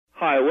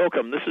Hi,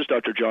 welcome. This is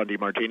Dr. John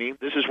DeMartini.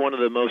 This is one of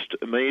the most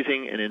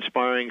amazing and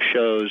inspiring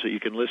shows that you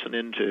can listen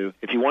into.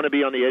 If you want to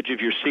be on the edge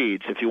of your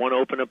seats, if you want to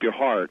open up your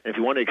heart, if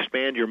you want to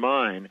expand your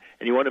mind,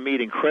 and you want to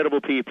meet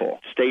incredible people,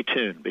 stay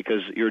tuned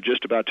because you're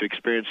just about to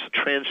experience a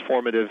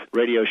transformative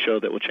radio show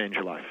that will change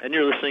your life. And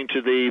you're listening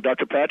to the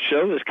Dr. Pat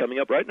Show that's coming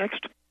up right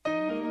next.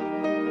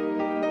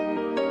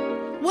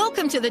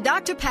 Welcome to the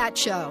Dr. Pat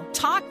Show.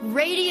 Talk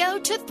radio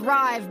to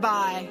thrive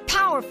by.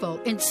 Powerful,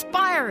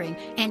 inspiring,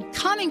 and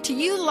coming to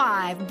you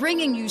live,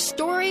 bringing you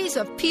stories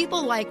of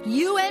people like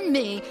you and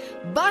me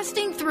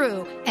busting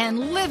through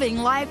and living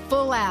life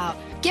full out.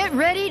 Get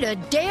ready to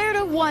dare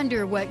to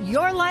wonder what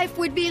your life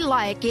would be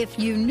like if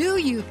you knew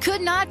you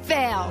could not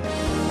fail.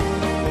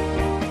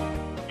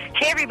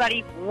 Hey,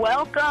 everybody.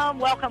 Welcome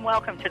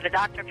to the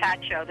Dr.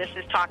 Pat Show. This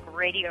is Talk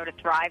Radio to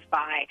Thrive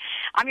By.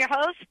 I'm your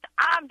host.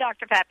 I'm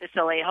Dr. Pat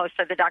Basile, host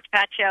of the Dr.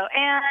 Pat Show.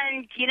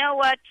 And you know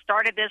what?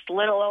 Started this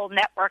little old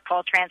network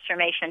called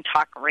Transformation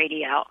Talk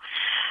Radio.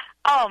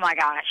 Oh, my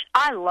gosh.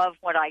 I love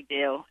what I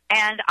do,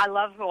 and I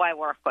love who I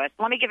work with.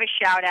 Let me give a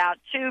shout-out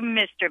to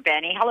Mr.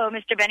 Benny. Hello,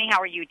 Mr. Benny.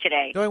 How are you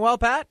today? Doing well,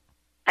 Pat.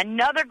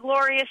 Another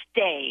glorious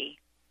day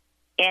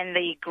in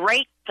the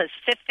great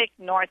Pacific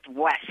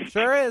Northwest.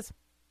 Sure is.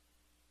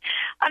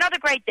 Another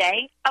great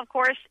day, of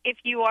course, if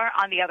you are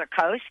on the other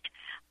coast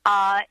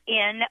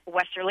in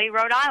Westerly,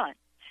 Rhode Island.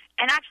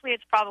 And actually,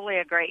 it's probably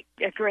a great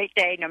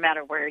day no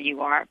matter where you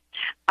are.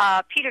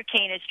 Peter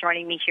Kane is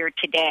joining me here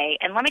today.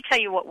 And let me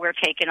tell you what we're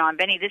taking on.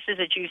 Benny, this is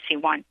a juicy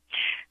one.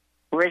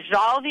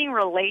 Resolving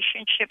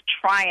Relationship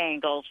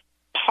Triangles,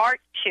 Part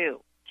 2,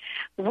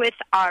 with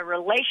our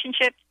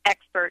relationship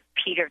expert,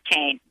 Peter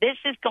Kane. This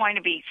is going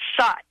to be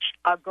such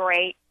a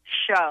great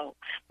show.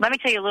 Let me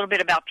tell you a little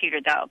bit about Peter,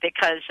 though,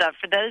 because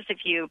for those of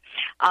you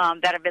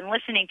that have been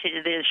listening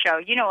to this show,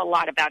 you know a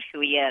lot about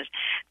who he is.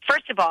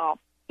 First of all,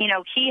 you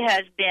know, he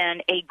has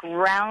been a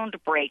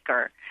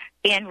groundbreaker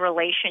in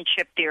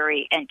relationship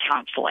theory and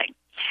counseling.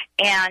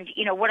 And,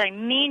 you know, what I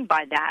mean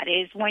by that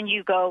is when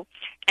you go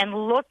and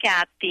look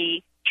at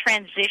the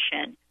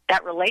transition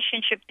that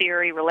relationship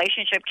theory,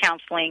 relationship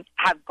counseling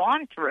have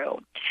gone through.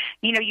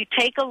 You know, you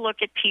take a look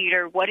at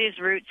Peter, what his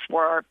roots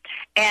were,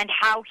 and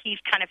how he's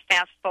kind of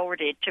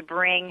fast-forwarded to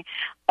bring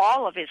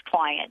all of his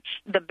clients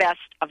the best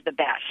of the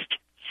best.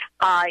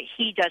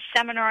 He does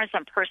seminars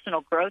on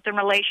personal growth and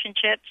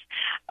relationships.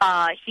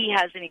 He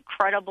has an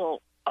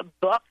incredible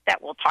book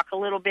that we'll talk a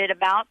little bit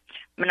about,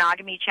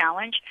 Monogamy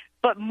Challenge.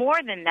 But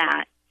more than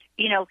that,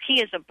 you know,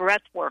 he is a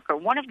breath worker,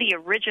 one of the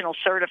original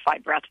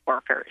certified breath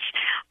workers.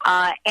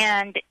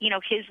 And, you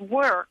know, his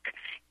work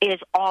is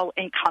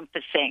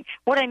all-encompassing.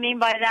 What I mean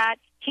by that,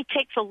 he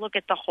takes a look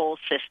at the whole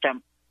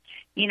system.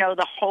 You know,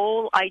 the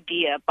whole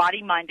idea,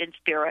 body, mind, and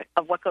spirit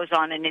of what goes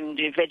on in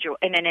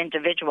an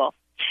individual.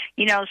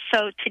 You know,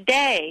 so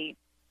today,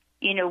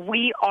 you know,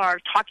 we are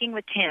talking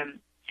with him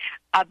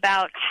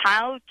about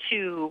how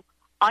to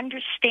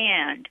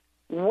understand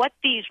what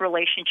these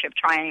relationship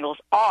triangles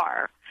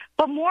are,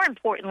 but more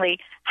importantly,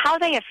 how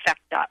they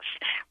affect us.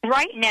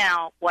 Right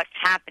now, what's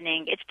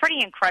happening, it's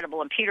pretty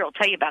incredible, and Peter will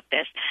tell you about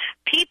this.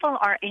 People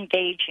are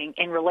engaging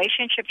in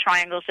relationship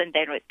triangles, and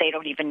they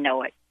don't even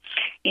know it.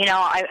 You know,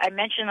 I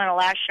mentioned in the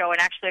last show,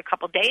 and actually a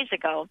couple days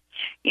ago,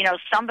 you know,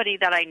 somebody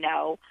that I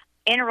know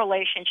in a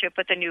relationship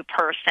with a new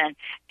person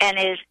and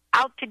is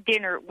out to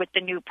dinner with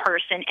the new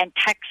person and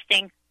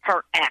texting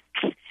her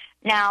ex.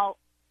 Now,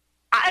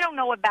 I don't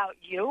know about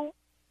you,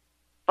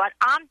 but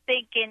I'm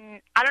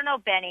thinking, I don't know,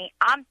 Benny,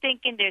 I'm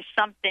thinking there's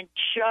something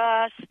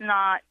just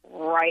not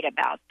right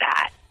about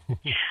that.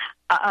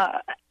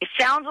 It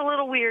sounds a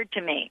little weird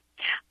to me.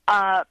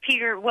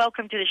 Peter,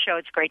 welcome to the show.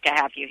 It's great to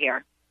have you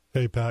here.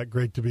 Hey, Pat,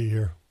 great to be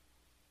here.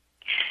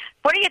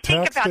 What do you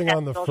think about that? Texting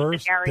on the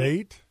first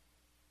date?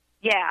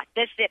 Yeah,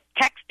 this is it,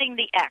 texting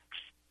the ex.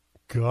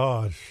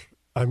 Gosh,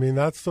 I mean,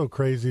 that's so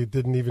crazy it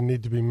didn't even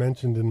need to be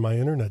mentioned in my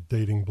internet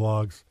dating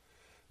blogs.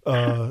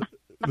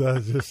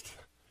 That's just...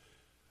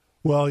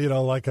 Well, you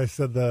know, like I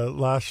said the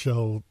last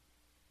show,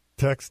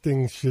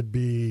 texting should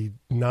be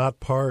not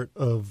part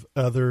of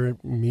other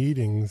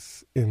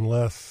meetings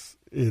unless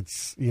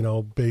it's, you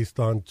know, based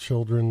on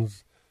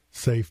children's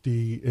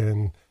safety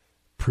and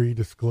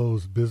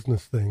pre-disclosed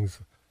business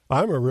things.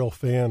 I'm a real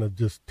fan of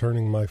just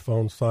turning my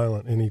phone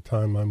silent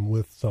anytime I'm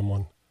with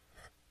someone,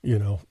 you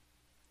know,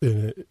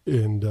 and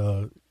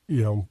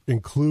you know,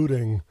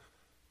 including,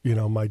 you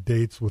know, my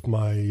dates with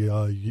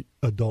my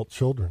adult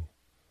children.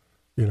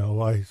 You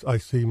know, I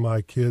see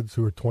my kids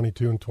who are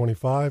 22 and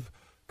 25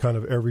 kind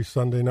of every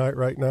Sunday night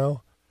right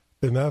now,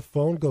 and that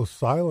phone goes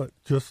silent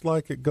just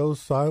like it goes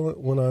silent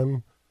when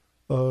I'm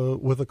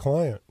with a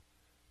client.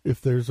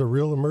 If there's a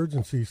real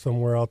emergency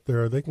somewhere out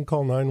there, they can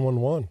call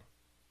 911.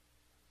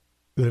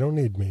 They don't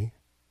need me.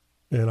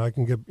 And I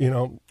can get, you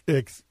know,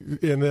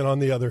 and then on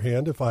the other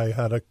hand, if I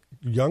had a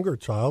younger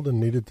child and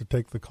needed to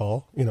take the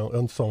call, you know,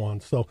 and so on.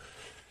 So,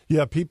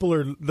 yeah,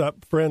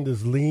 that friend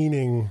is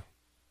leaning.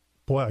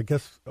 Boy, I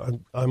guess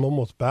I'm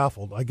almost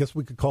baffled. I guess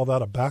we could call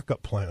that a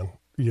backup plan.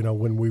 You know,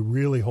 when we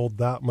really hold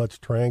that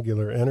much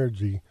triangular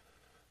energy,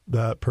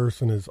 that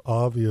person is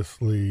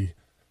obviously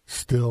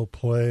still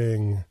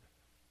playing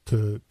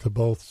to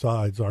both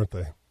sides, aren't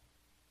they?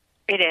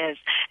 It is.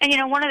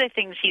 And, one of the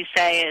things you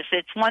say is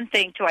it's one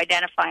thing to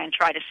identify and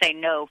try to say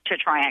no to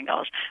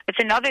triangles. It's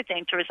another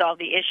thing to resolve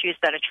the issues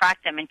that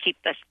attract them and keep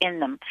us in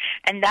them.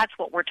 And that's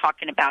what we're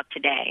talking about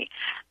today.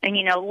 And,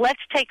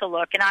 let's take a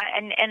look.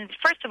 And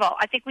first of all,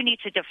 I think we need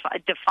to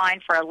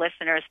define for our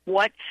listeners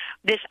what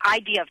this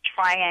idea of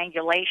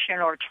triangulation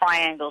or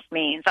triangles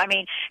means. I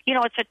mean,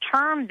 it's a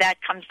term that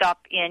comes up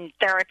in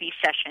therapy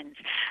sessions,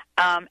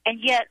 and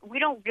yet we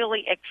don't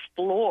really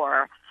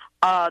explore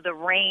the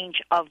range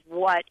of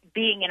what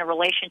being in a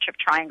relationship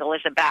triangle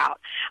is about.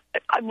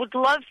 I would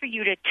love for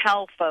you to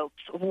tell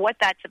folks what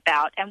that's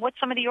about and what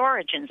some of the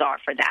origins are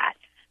for that.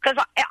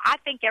 Because I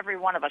think every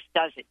one of us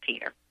does it,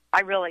 Peter. I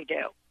really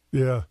do.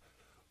 Yeah.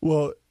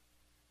 Well,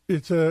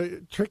 it's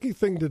a tricky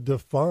thing to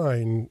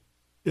define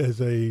as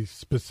a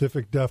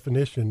specific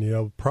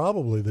definition.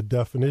 Probably the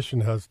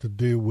definition has to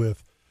do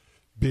with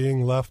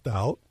being left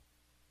out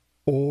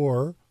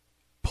or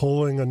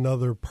pulling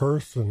another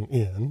person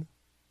in,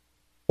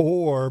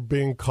 or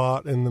being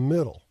caught in the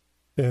middle.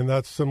 And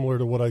that's similar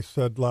to what I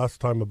said last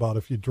time about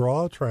if you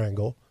draw a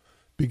triangle,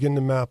 begin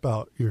to map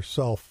out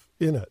yourself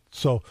in it.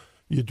 So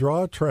you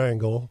draw a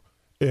triangle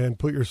and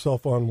put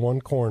yourself on one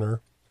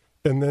corner,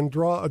 and then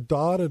draw a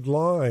dotted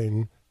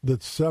line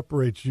that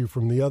separates you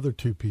from the other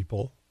two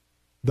people.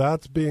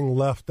 That's being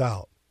left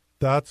out.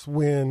 That's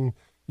when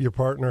your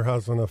partner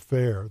has an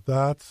affair.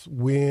 That's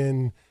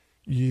when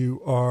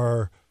you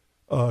are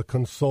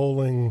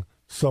consoling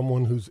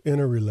someone who's in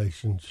a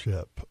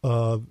relationship.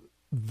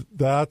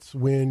 That's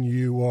when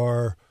you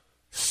are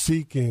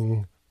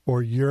seeking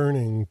or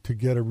yearning to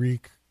get a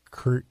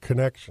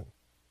reconnection.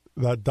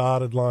 That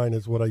dotted line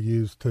is what I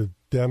use to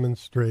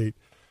demonstrate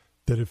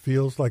that it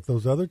feels like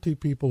those other two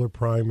people are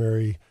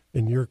primary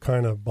and you're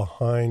kind of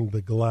behind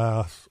the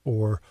glass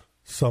or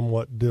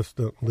somewhat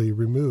distantly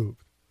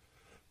removed.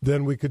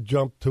 Then we could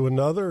jump to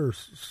another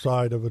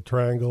side of a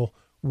triangle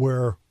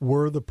where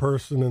we're the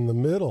person in the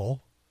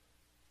middle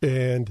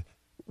and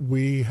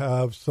we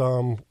have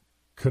some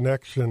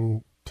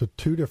connection to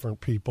two different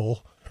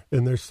people,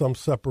 and there's some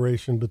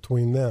separation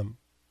between them,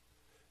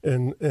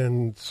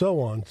 and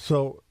so on.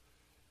 So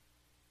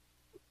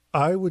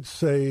I would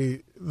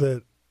say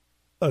that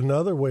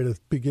another way to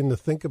begin to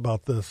think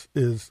about this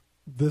is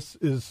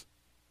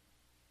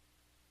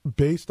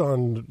based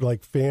on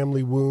like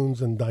family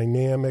wounds and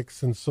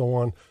dynamics and so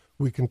on.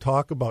 We can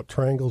talk about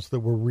triangles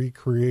that we're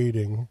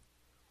recreating.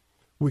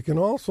 We can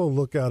also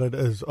look at it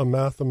as a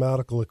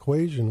mathematical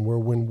equation where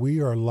when we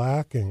are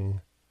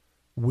lacking,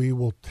 we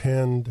will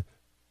tend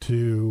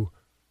to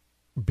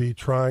be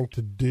trying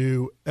to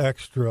do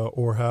extra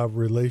or have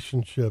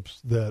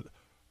relationships that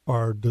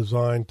are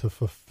designed to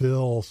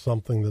fulfill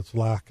something that's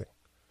lacking.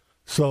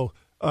 So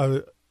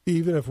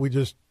even if we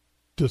just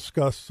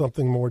discuss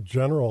something more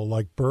general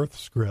like birth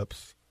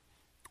scripts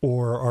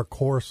or our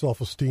core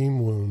self-esteem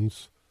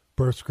wounds,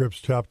 Birth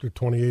Scripts, Chapter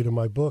 28 of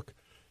my book,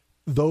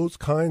 those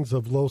kinds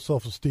of low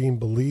self-esteem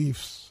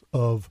beliefs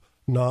of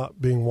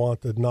not being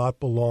wanted, not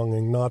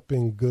belonging, not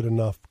being good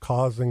enough,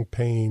 causing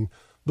pain,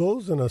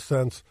 those in a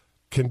sense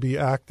can be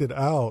acted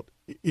out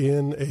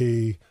in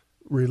a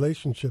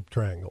relationship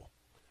triangle.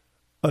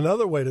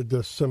 Another way to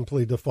just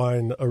simply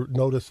define or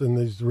notice in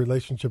these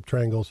relationship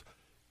triangles,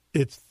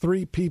 it's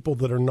three people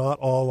that are not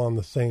all on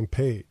the same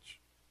page.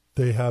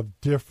 They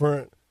have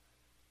different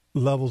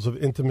levels of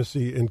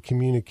intimacy and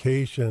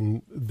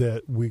communication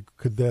that we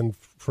could then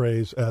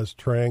phrase as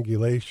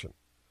triangulation.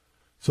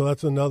 So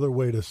that's another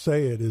way to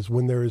say it, is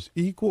when there is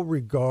equal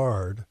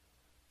regard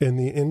and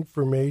the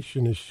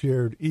information is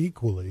shared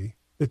equally,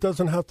 it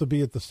doesn't have to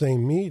be at the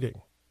same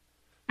meeting.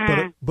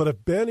 But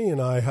if Benny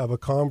and I have a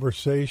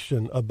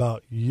conversation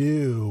about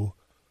you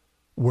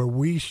where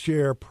we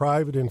share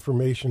private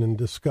information and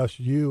discuss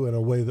you in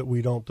a way that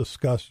we don't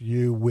discuss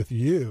you with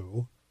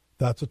you,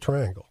 that's a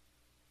triangle.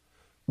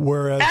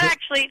 Whereas that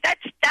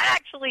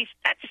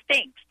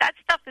stinks. That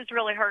stuff is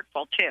really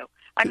hurtful too.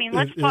 I mean,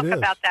 let's talk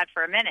about that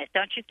for a minute,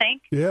 don't you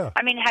think? Yeah.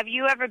 I mean, have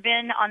you ever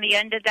been on the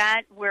end of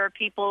that where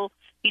people,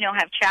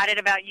 have chatted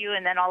about you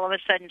and then all of a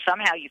sudden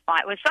somehow you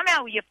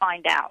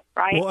find out,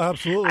 right? Well,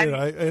 absolutely.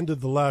 I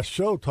ended the last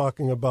show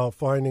talking about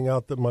finding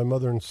out that my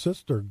mother and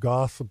sister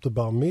gossiped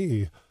about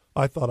me.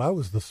 I thought I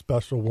was the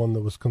special one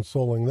that was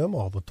consoling them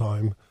all the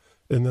time.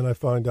 And then I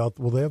find out,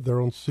 well, they have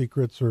their own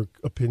secrets or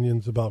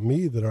opinions about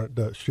me that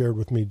aren't shared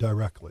with me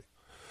directly.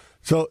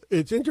 So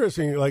it's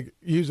interesting, like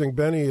using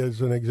Benny as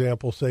an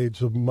example, say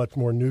it's a much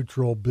more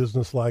neutral,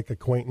 business-like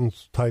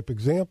acquaintance type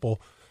example.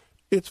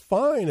 It's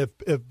fine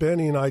if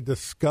Benny and I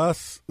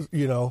discuss,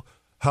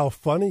 how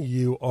funny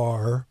you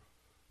are.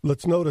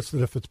 Let's notice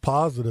that if it's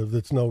positive,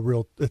 it's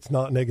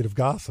not negative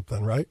gossip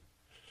then, right?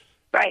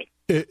 Right.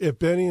 If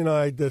Benny and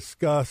I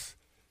discuss,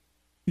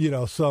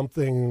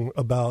 something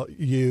about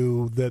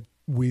you that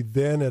we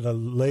then at a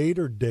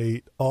later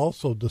date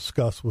also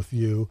discuss with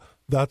you,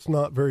 that's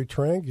not very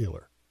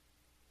triangular.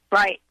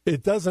 Right.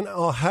 It doesn't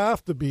all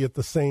have to be at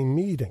the same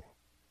meeting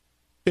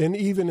and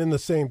even in the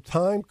same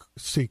time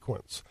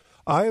sequence.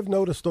 I have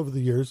noticed over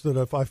the years that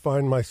if I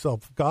find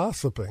myself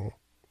gossiping,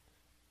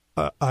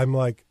 I'm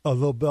like, a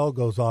little bell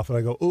goes off and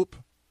I go, oop,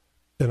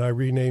 and I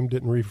renamed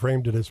it and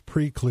reframed it as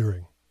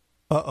pre-clearing.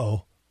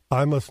 Uh-oh,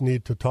 I must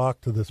need to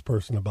talk to this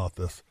person about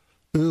this.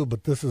 Ooh,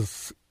 but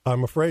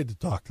I'm afraid to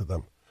talk to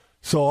them.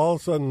 So all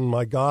of a sudden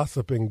my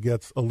gossiping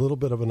gets a little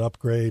bit of an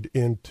upgrade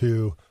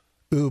into,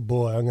 ooh,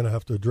 boy, I'm going to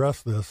have to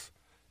address this.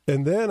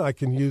 And then I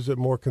can use it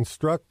more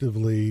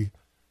constructively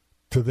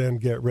to then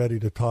get ready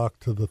to talk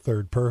to the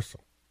third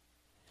person.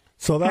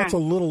 So that's a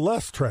little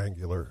less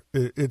triangular.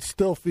 It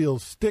still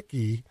feels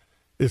sticky,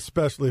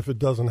 especially if it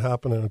doesn't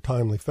happen in a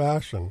timely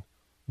fashion,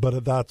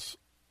 but that's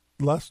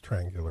less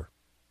triangular.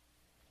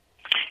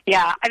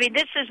 Yeah, I mean,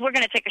 we're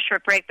going to take a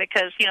short break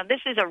because,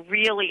 this is a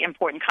really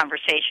important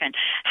conversation.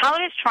 How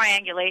does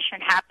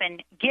triangulation happen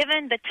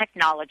given the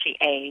technology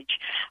age?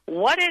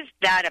 What is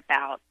that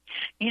about?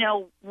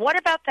 What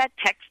about that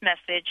text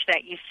message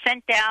that you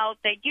sent out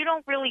that you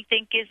don't really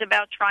think is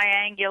about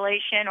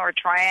triangulation or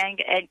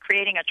and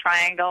creating a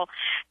triangle?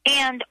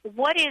 And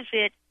what is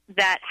it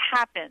that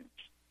happens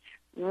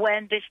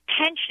when this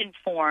tension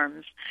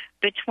forms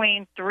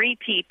between three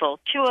people,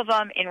 two of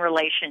them in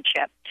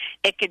relationship?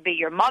 It could be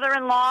your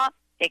mother-in-law,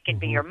 it could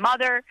be your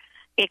mother,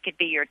 it could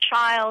be your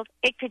child,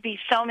 it could be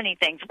so many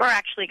things. We're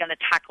actually going to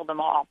tackle them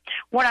all.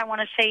 What I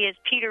want to say is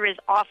Peter is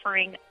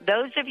offering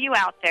those of you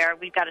out there,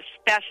 we've got a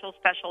special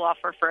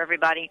offer for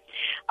everybody,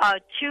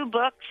 2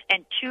 books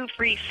and 2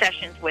 free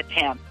sessions with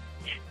him.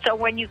 So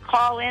when you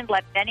call in,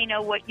 let Benny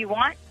know what you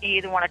want. You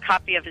either want a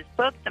copy of his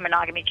book, The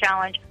Monogamy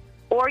Challenge,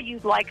 or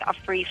you'd like a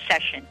free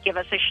session. Give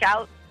us a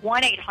shout,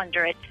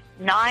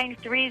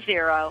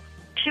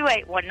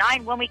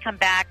 1-800-930-2819. When we come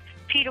back,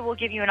 Peter will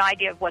give you an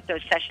idea of what those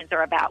sessions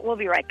are about. We'll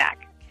be right back.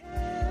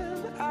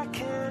 I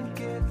can't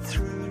get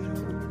through.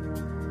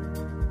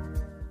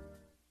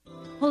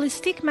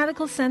 Holistic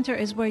Medical Center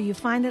is where you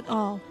find it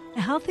all.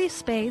 A healthy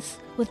space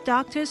with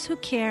doctors who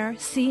care,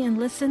 see, and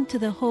listen to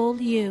the whole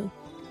you.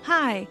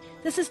 Hi,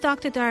 this is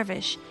Dr.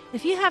 Darvish.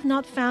 If you have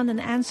not found an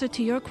answer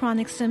to your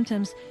chronic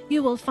symptoms,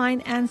 you will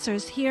find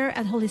answers here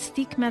at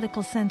Holistic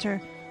Medical Center.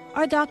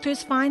 Our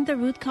doctors find the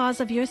root cause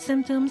of your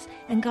symptoms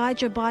and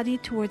guide your body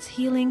towards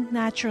healing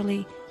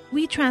naturally.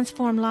 We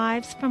transform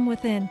lives from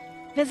within.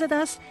 Visit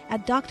us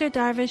at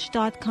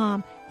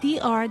drdarvish.com,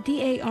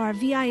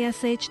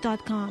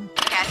 drdarvish.com.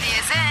 Kathy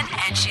is in,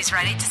 and she's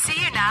ready to see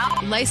you now.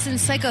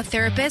 Licensed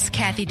psychotherapist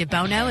Kathy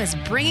DeBono is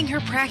bringing her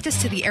practice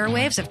to the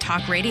airwaves of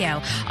talk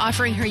radio,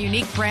 offering her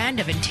unique brand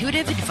of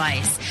intuitive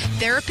advice.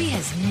 Therapy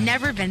has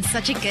never been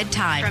such a good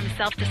time. From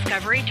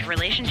self-discovery to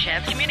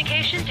relationships,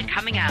 communication to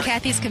coming out.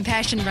 Kathy's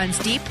compassion runs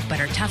deep, but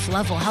her tough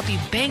love will help you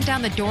bang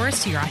down the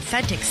doors to your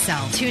authentic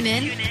self. Tune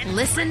in,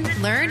 listen,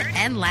 learn,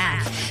 and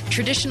laugh.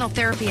 Traditional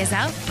therapy is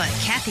out, but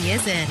Kathy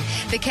is in.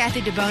 The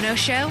Kathy DeBono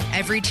Show,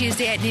 every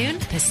Tuesday at noon,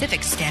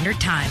 Pacific Standard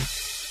Time.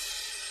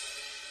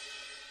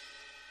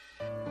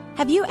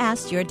 Have you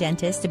asked your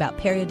dentist about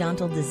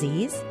periodontal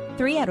disease?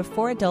 3 out of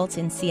 4 adults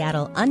in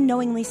Seattle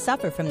unknowingly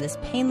suffer from this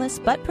painless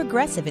but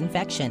progressive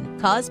infection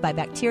caused by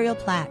bacterial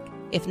plaque.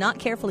 If not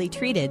carefully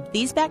treated,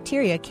 these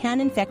bacteria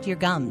can infect your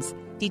gums,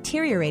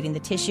 deteriorating the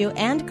tissue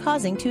and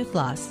causing tooth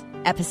loss.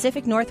 At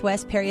Pacific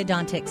Northwest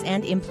Periodontics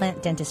and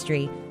Implant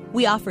Dentistry,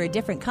 we offer a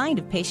different kind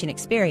of patient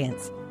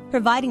experience,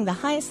 providing the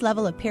highest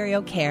level of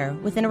perio care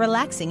within a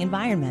relaxing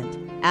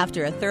environment.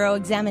 After a thorough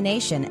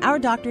examination, our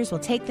doctors will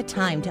take the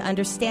time to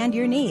understand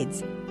your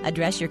needs,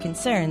 address your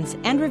concerns,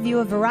 and review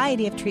a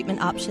variety of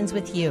treatment options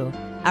with you.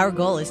 Our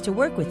goal is to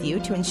work with you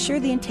to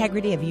ensure the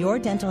integrity of your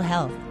dental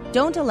health.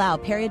 Don't allow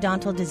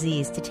periodontal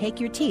disease to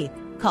take your teeth.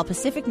 Call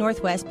Pacific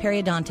Northwest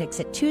Periodontics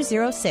at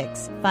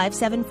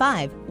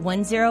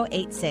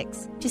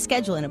 206-575-1086 to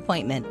schedule an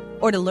appointment.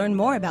 Or to learn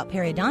more about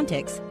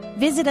periodontics,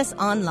 visit us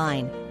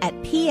online at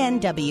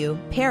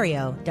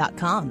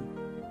pnwperio.com.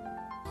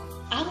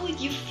 How would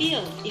you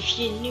feel if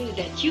you knew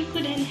that you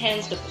could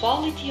enhance the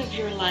quality of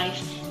your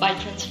life by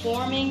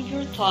transforming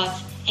your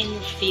thoughts and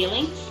your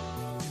feelings?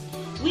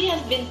 We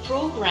have been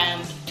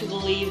programmed to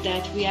believe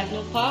that we have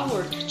no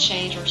power to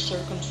change our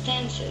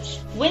circumstances.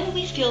 When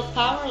we feel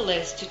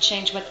powerless to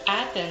change what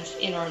happens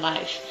in our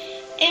life,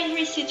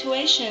 every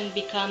situation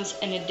becomes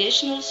an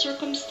additional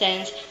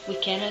circumstance we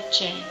cannot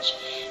change.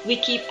 We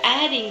keep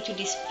adding to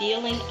this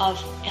feeling of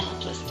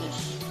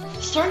helplessness.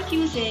 Start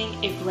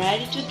using a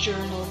gratitude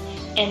journal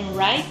and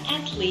write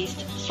at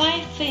least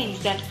 5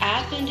 things that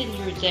happened in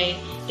your day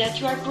that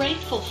you are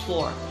grateful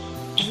for.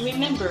 And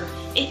remember,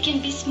 it can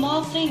be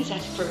small things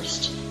at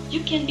first.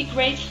 You can be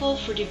grateful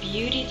for the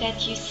beauty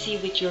that you see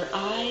with your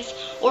eyes,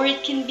 or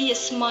it can be a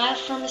smile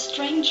from a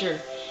stranger.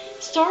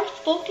 Start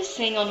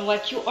focusing on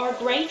what you are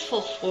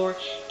grateful for,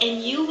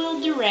 and you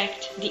will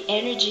direct the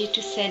energy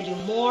to send you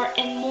more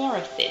and more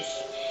of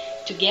this.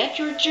 To get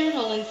your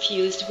journal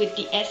infused with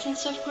the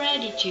essence of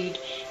gratitude,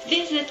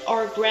 visit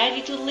our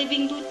Gratitude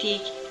Living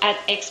Boutique at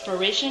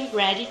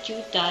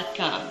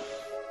explorationgratitude.com.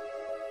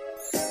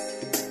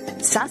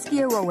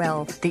 Saskia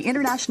Roel, the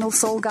international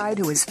soul guide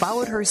who has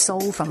followed her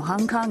soul from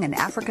Hong Kong and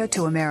Africa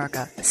to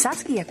America.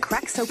 Saskia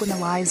cracks open the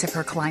lives of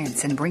her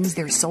clients and brings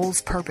their soul's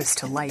purpose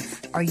to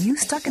life. Are you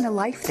stuck in a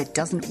life that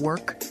doesn't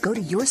work? Go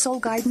to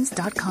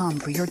yoursoulguidance.com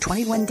for your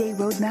 21-day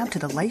roadmap to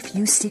the life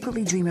you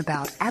secretly dream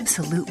about,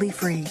 absolutely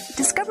free.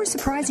 Discover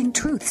surprising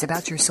truths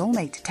about your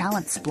soulmate,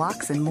 talents,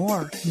 blocks, and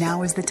more.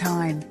 Now is the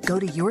time. Go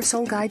to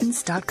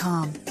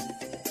yoursoulguidance.com.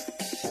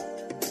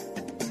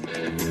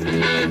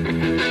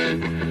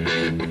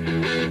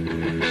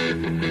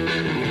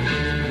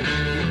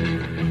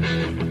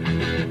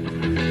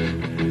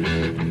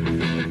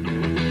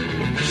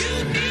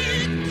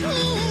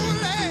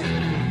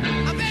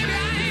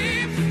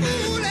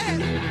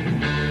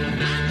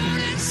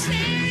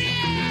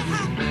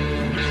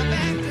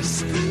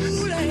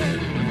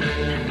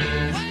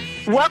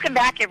 Welcome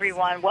back,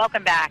 everyone.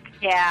 Welcome back.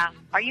 Yeah.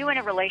 Are you in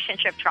a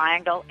relationship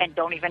triangle and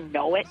don't even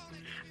know it?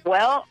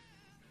 Well,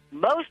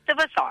 most of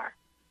us are.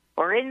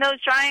 We're in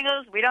those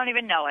triangles. We don't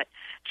even know it.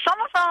 Some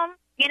of them,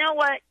 you know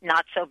what?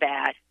 Not so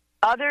bad.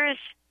 Others,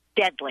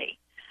 deadly.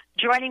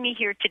 Joining me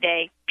here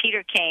today,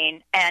 Peter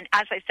Kane. And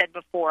as I said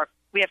before,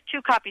 we have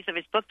 2 copies of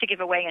his book to give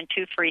away and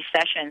 2 free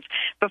sessions.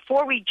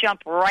 Before we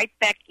jump right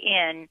back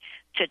in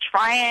to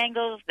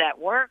triangles that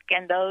work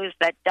and those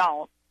that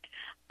don't,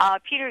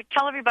 Peter,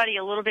 tell everybody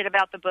a little bit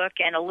about the book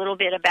and a little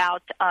bit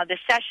about the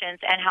sessions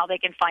and how they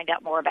can find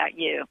out more about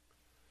you.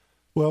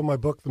 Well, my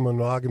book, The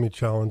Monogamy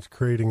Challenge,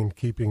 Creating and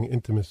Keeping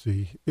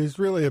Intimacy, is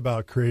really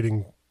about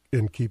creating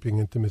and keeping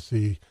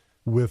intimacy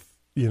with,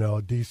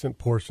 a decent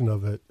portion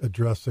of it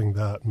addressing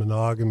that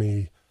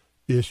monogamy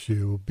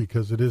issue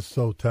because it is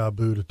so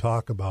taboo to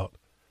talk about.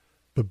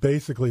 But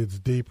basically, it's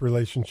deep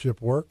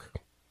relationship work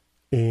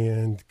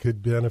and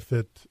could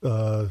benefit,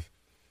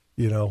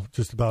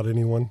 just about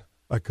anyone.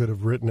 I could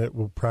have written it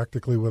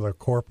practically with a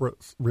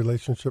corporate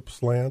relationship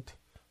slant,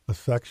 a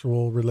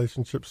sexual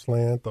relationship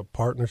slant, a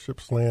partnership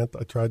slant.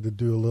 I tried to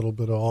do a little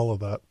bit of all of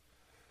that.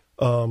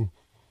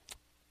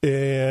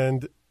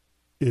 And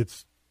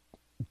it's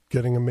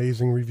getting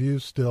amazing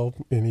reviews still.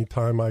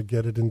 Anytime I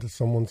get it into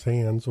someone's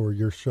hands or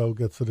your show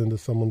gets it into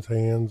someone's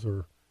hands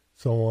or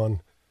so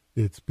on,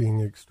 it's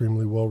being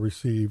extremely well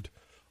received.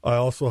 I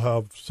also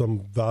have some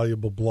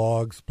valuable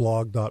blogs,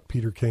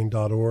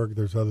 blog.peterkane.org.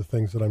 There's other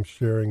things that I'm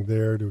sharing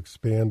there to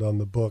expand on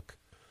the book.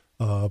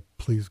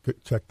 Please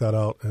check that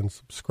out and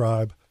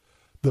subscribe.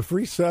 The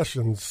free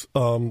sessions,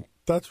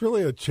 that's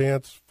really a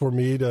chance for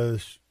me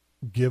to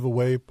give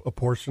away a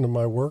portion of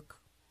my work.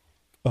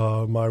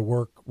 My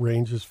work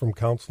ranges from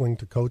counseling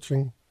to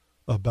coaching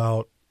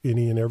about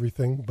any and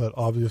everything, but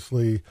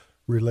obviously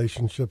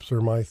relationships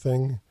are my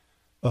thing.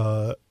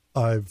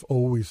 I've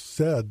always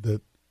said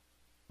that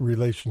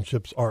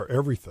relationships are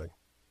everything.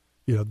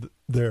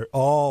 They're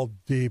all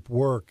deep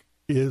work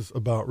is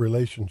about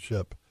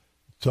relationship.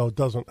 So it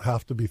doesn't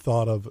have to be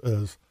thought of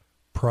as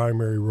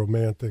primary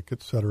romantic,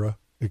 etc.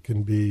 It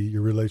can be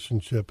your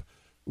relationship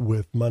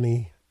with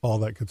money, all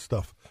that good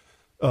stuff.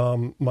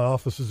 My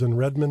office is in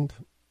Redmond.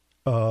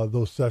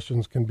 Those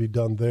sessions can be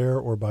done there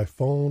or by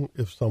phone.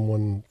 If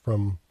someone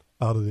from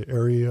out of the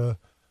area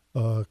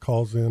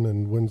calls in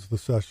and wins the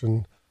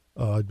session,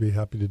 I'd be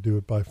happy to do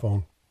it by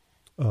phone.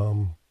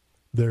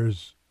 They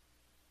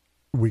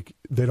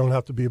don't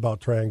have to be about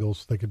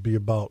triangles. They could be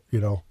about,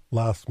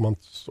 last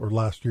month's or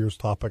last year's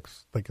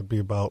topics. They could be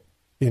about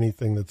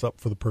anything that's up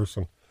for the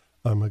person.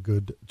 I'm a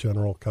good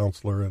general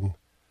counselor and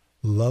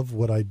love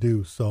what I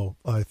do. So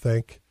I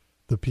thank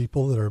the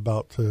people that are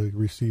about to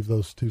receive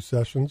those 2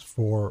 sessions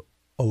for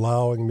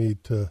allowing me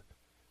to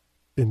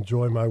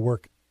enjoy my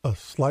work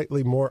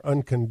slightly more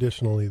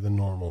unconditionally than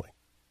normally.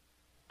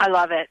 I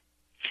love it.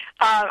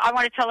 I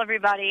want to tell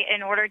everybody,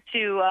 in order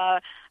to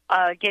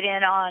get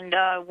in on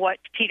what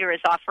Peter is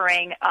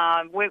offering,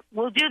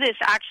 we'll do this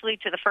actually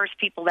to the first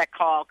people that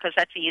call because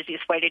that's the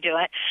easiest way to do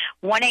it.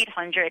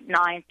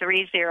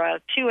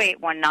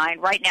 1-800-930-2819.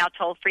 Right now,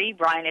 toll free.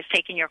 Brian is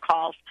taking your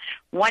calls.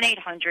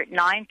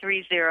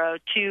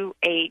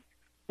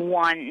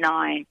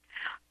 1-800-930-2819.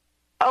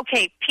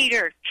 Okay,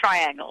 Peter,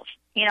 triangles.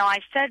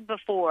 I said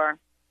before,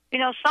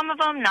 some of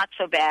them not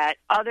so bad,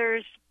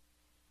 others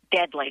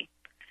deadly.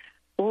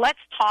 Let's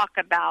talk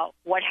about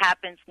what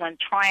happens when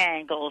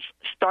triangles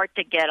start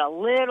to get a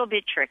little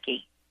bit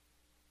tricky.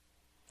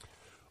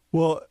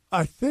 Well,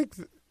 I think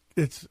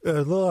it's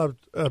a little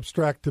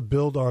abstract to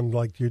build on,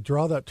 like you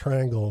draw that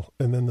triangle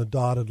and then the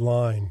dotted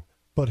line.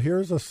 But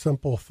here's a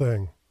simple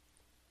thing.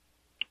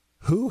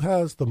 Who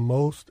has the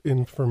most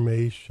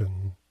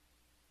information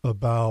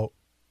about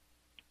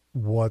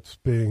what's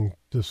being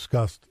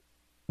discussed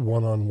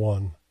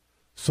one-on-one?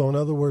 So in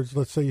other words,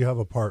 let's say you have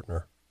a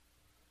partner.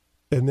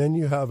 And then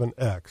you have an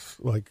X,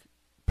 like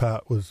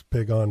Pat was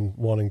big on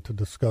wanting to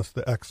discuss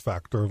the X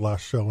factor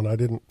last show, and I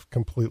didn't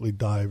completely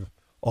dive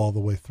all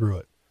the way through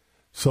it.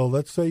 So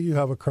let's say you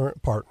have a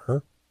current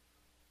partner,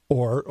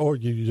 or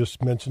you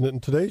just mentioned it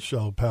in today's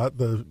show, Pat,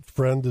 the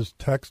friend is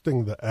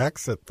texting the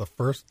X at the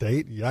first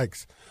date.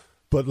 Yikes.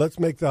 But let's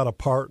make that a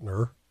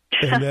partner,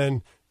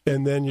 and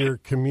then you're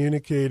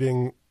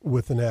communicating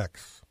with an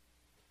X.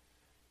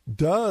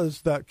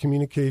 does that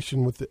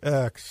communication with the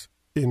ex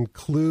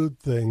include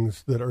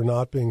things that are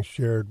not being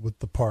shared with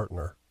the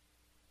partner?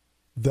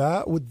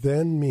 That would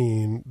then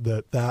mean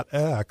that that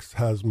ex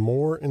has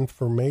more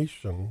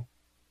information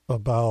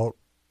about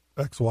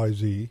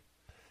XYZ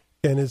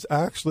and is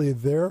actually,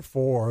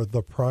 therefore,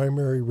 the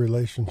primary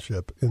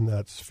relationship in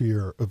that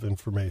sphere of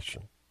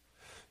information.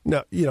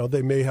 Now,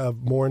 they may have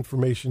more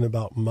information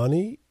about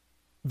money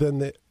than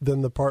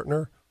the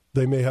partner.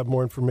 They may have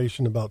more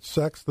information about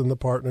sex than the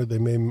partner. They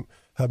may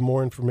have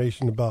more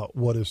information about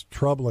what is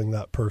troubling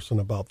that person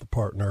about the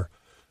partner.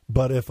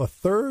 But if a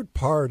third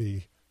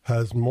party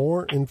has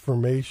more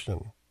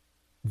information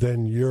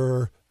than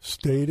your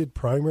stated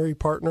primary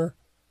partner,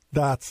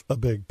 that's a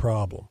big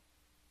problem.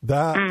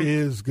 That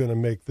is going to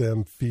make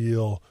them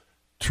feel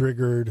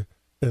triggered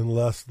and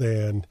less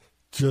than,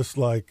 just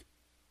like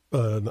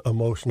an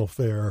emotional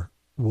affair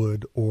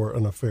would or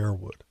an affair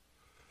would.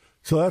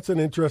 So that's an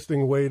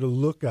interesting way to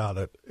look at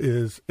it.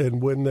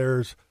 And when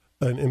there's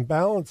an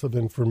imbalance of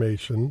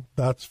information,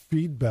 that's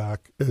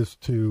feedback as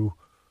to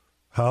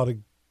how to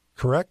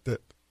correct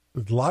it.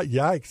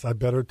 Yikes, I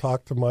better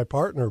talk to my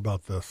partner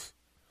about this.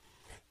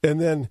 And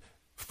then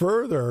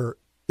further,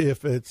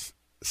 if it's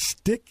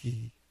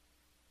sticky,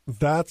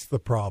 that's the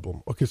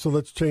problem. Okay, so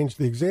let's change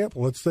the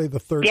example. Let's say the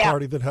third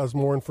party that has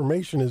more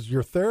information is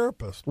your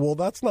therapist. Well,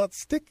 that's not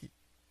sticky.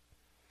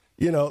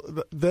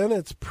 Then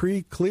it's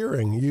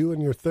pre-clearing. You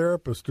and your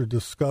therapist are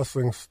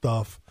discussing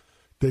stuff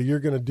that you're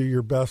going to do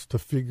your best to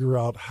figure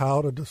out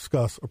how to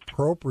discuss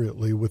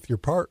appropriately with your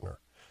partner.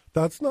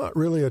 That's not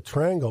really a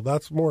triangle.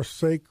 That's more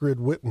sacred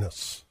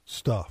witness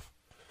stuff.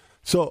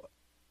 So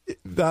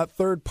that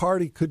third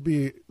party could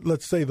be,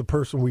 let's say the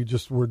person we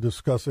just were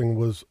discussing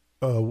was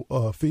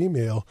a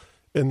female,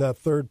 and that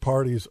third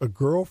party's a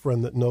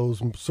girlfriend that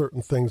knows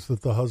certain things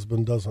that the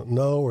husband doesn't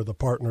know or the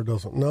partner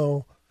doesn't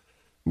know.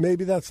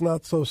 Maybe that's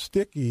not so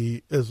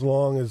sticky as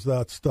long as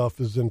that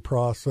stuff is in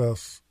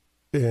process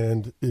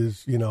and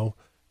is,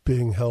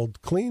 being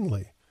held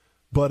cleanly.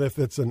 But if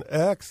it's an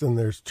ex and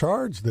there's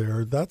charge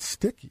there, that's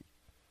sticky.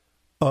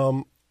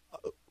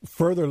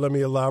 Further, let me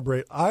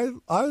elaborate. I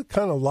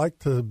kind of like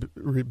to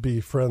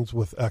be friends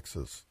with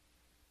exes.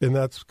 And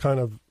that's kind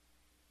of,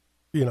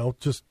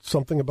 just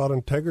something about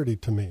integrity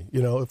to me.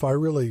 If I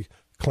really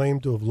claim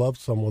to have loved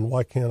someone,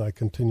 why can't I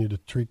continue to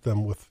treat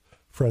them with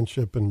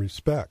friendship and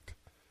respect?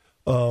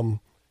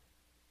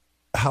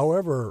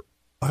 However,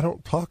 I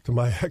don't talk to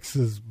my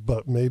exes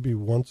but maybe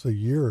once a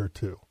year or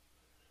two.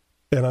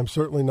 And I'm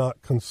certainly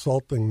not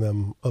consulting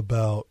them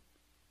about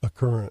a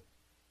current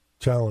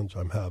challenge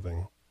I'm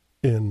having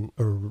in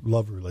a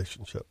love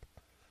relationship.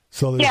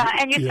 So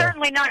and you're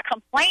certainly not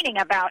complaining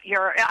about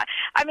your,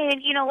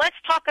 let's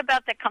talk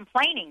about the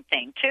complaining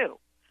thing too.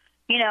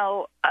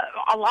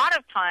 A lot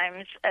of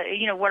times,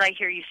 what I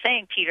hear you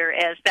saying, Peter,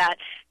 is that,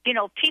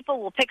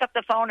 people will pick up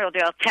the phone or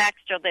they'll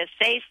text or they'll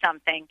say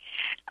something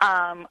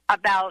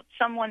about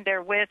someone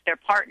they're with, their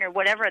partner,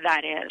 whatever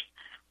that is,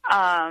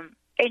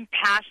 in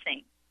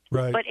passing.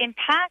 Right. But in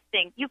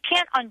passing, you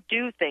can't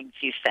undo things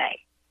you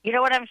say. You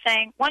know what I'm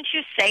saying? Once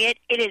you say it,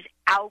 it is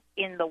out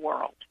in the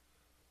world.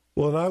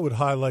 Well, and I would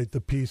highlight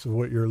the piece of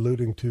what you're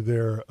alluding to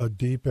there. A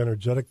deep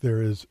energetic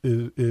there is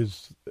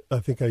I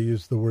think I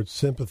used the word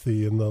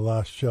sympathy in the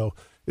last show.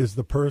 Is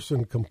the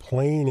person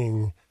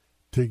complaining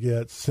to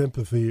get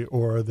sympathy,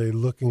 or are they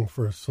looking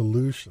for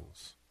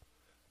solutions?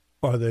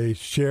 Are they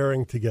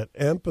sharing to get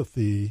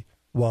empathy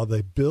while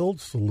they build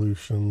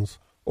solutions,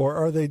 or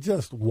are they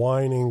just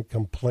whining,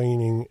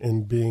 complaining,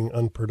 and being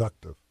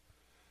unproductive?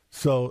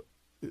 So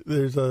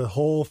there's a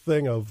whole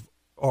thing of,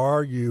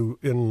 are you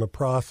in the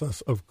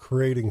process of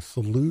creating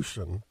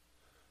solution?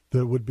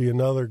 That would be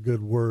another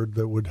good word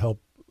that would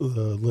help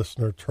the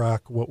listener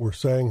track what we're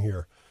saying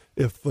here.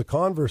 If the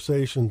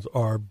conversations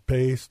are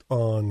based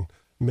on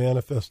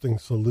manifesting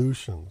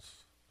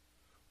solutions,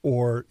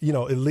 or,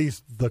 at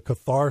least the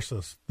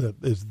catharsis that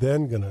is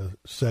then going to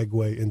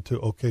segue into,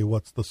 okay,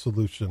 what's the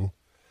solution?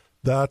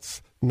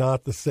 That's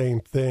not the same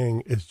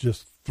thing as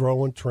just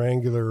throwing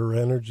triangular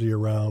energy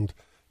around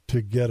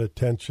to get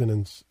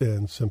attention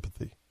and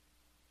sympathy.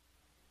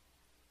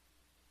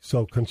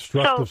 So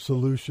constructive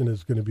solution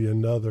is going to be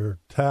another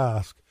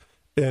task.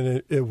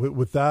 And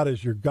with that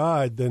as your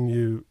guide, then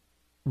you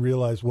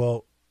realize,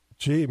 well,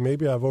 gee,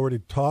 maybe I've already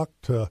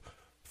talked to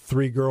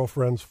 3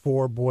 girlfriends,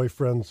 4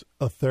 boyfriends,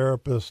 a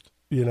therapist,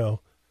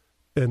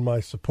 and my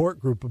support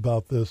group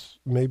about this.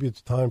 Maybe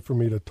it's time for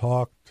me to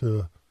talk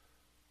to,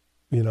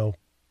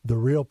 the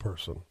real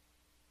person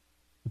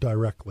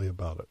directly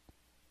about it.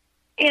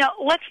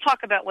 Let's talk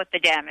about what the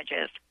damage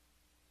is.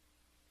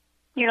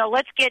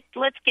 Let's get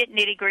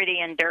nitty gritty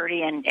and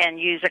dirty and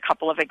use a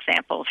couple of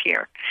examples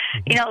here.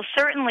 Mm-hmm.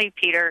 Certainly,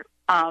 Peter,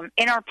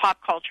 in our pop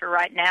culture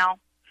right now,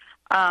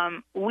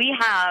 we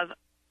have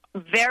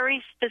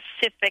very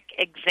specific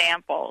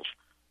examples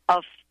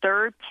of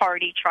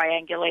third-party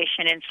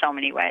triangulation in so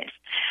many ways.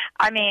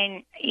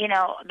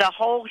 The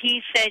whole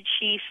he said,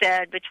 she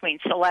said between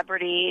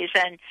celebrities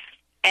and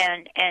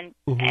and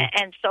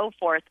so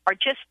forth are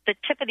just the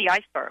tip of the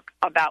iceberg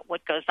about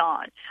what goes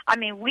on. I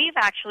mean, we've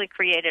actually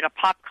created a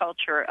pop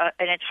culture,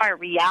 an entire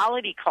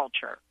reality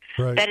culture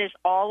that is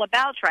all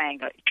about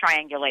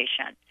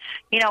triangulation.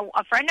 You know,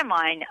 a friend of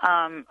mine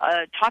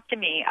talked to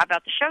me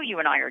about the show you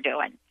and I are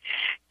doing,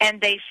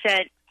 and they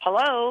said,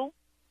 hello,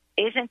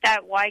 isn't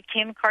that why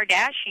Kim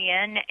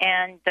Kardashian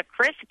and the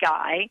Chris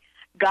guy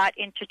got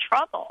into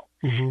trouble?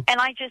 And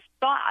I just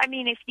thought, I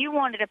mean, if you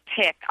wanted to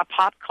pick a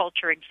pop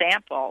culture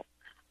example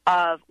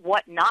of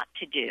what not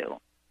to do,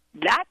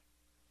 that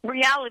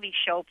reality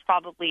show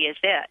probably is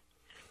it.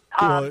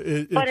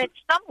 But at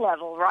some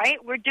level, right,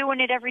 we're doing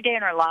it every day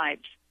in our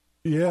lives.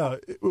 Yeah,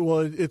 well,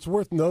 it's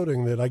worth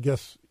noting that I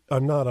guess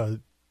I'm not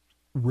a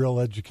real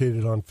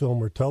educated on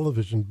film or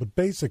television, but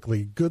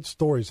basically good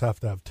stories have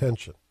to have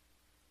tension.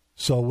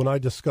 So when I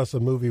discuss a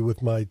movie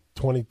with my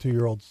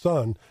 22-year-old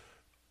son,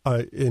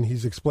 and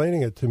he's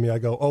explaining it to me, I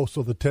go, oh,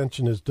 so the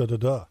tension is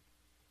da-da-da.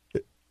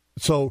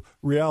 So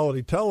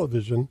reality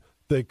television,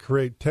 they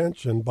create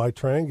tension by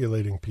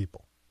triangulating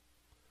people.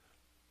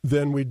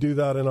 Then we do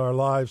that in our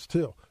lives,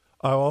 too.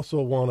 I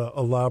also want to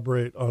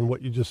elaborate on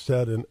what you just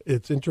said, and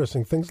it's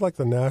interesting. Things like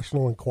the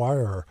National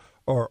Enquirer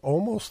are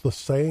almost the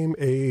same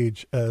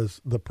age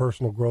as the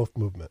personal growth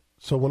movement.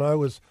 So when I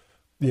was,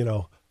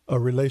 a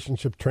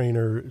relationship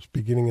trainer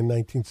beginning in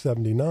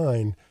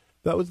 1979,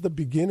 that was the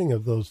beginning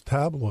of those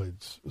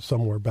tabloids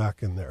somewhere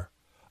back in there.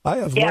 I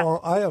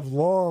have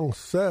long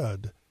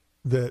said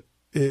that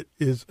it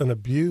is an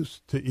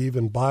abuse to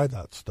even buy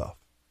that stuff.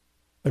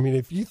 I mean,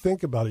 if you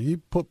think about it, you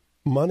put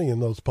money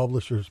in those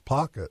publishers'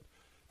 pocket,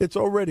 it's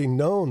already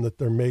known that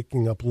they're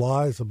making up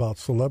lies about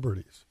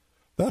celebrities.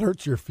 That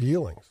hurts your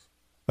feelings.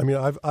 I mean,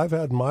 I've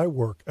had my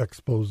work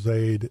exposed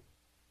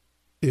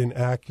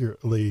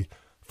inaccurately,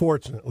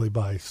 fortunately,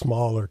 by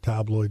smaller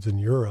tabloids in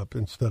Europe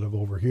instead of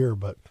over here,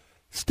 but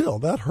still,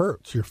 that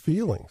hurts your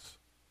feelings.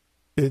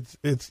 It's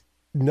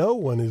no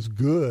one is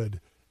good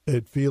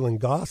at feeling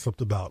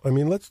gossiped about. I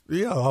mean,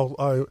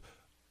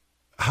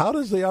 how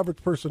does the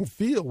average person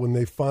feel when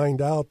they find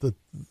out that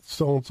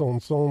so-and-so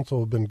and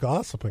so-and-so have been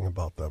gossiping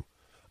about them?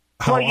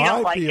 How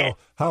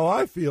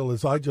I feel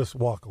is I just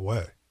walk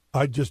away.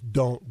 I just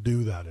don't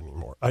do that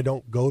anymore. I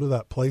don't go to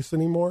that place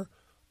anymore.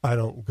 I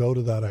don't go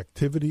to that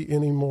activity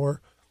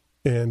anymore.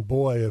 And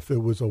boy, if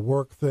it was a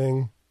work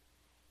thing,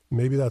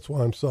 maybe that's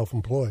why I'm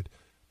self-employed.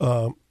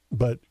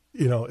 But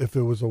if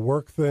it was a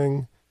work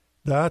thing,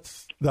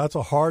 that's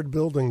a hard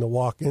building to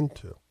walk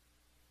into.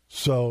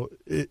 So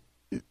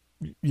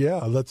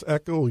let's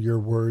echo your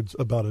words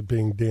about it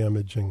being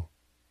damaging.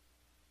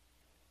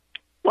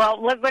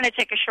 Well, we're going to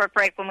take a short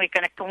break. When we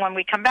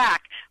come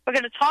back, we're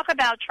going to talk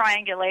about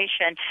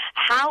triangulation,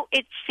 how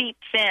it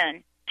seeps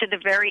in to the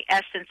very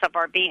essence of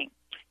our being.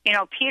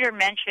 Peter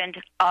mentioned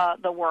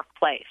the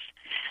workplace.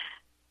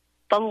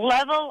 The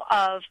level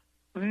of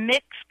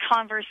mixed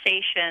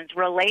conversations,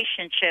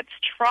 relationships,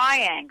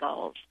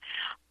 triangles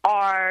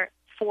are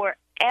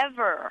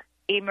forever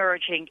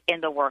emerging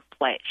in the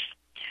workplace.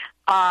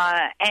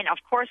 And, of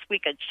course, we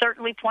could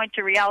certainly point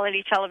to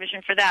reality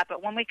television for that.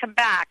 But when we come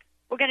back,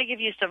 we're going to give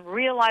you some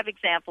real live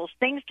examples,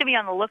 things to be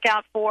on the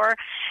lookout for,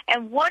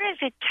 and what does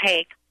it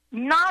take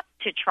not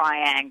to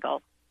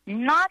triangle,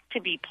 not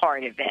to be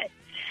part of it.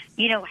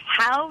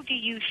 How do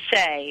you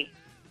say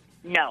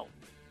no?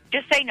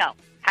 Just say no.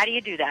 How do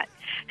you do that?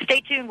 Stay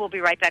tuned. We'll be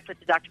right back with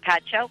the Dr.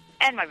 Pat Show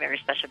and my very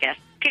special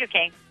guest, Peter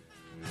Kane.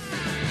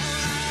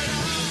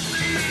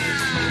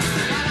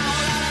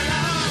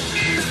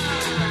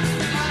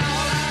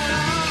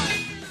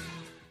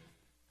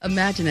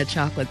 Imagine a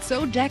chocolate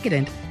so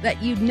decadent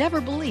that you'd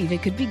never believe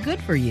it could be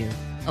good for you.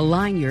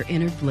 Align your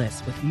inner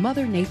bliss with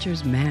Mother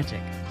Nature's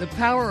magic. The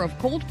power of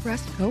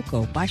cold-pressed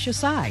cocoa by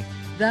Shasai,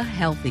 the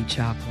healthy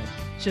chocolate.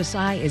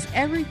 Shasai is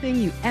everything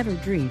you ever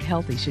dreamed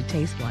healthy should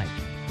taste like.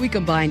 We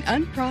combine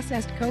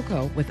unprocessed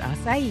cocoa with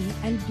acai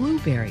and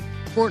blueberry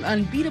for an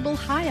unbeatable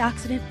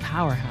high-oxidant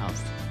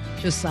powerhouse.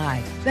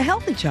 Shasai, the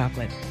healthy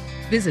chocolate.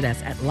 Visit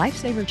us at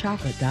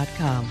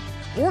lifesaverchocolate.com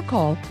or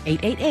call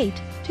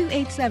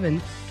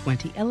 888-287-2011.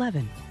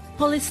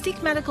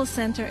 Holistic Medical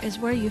Center is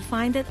where you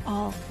find it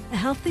all. A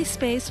healthy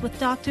space with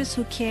doctors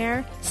who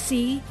care,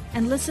 see,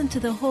 and listen to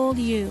the whole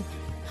you.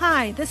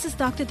 Hi, this is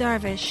Dr.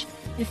 Darvish.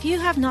 If you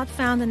have not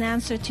found an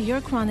answer to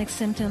your chronic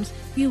symptoms,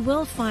 you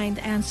will find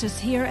answers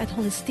here at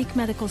Holistic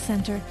Medical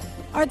Center.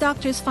 Our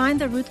doctors find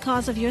the root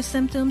cause of your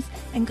symptoms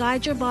and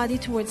guide your body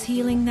towards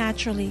healing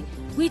naturally.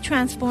 We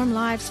transform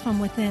lives from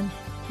within.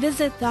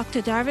 Visit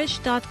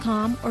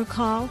drdarvish.com or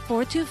call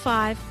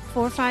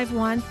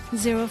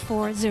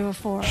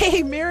 425-451-0404.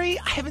 Hey, Mary,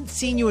 I haven't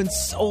seen you in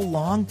so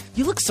long.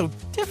 You look so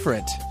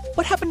different.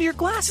 What happened to your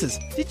glasses?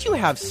 Did you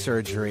have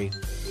surgery?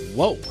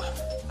 Whoa.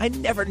 I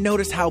never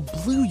noticed how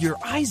blue your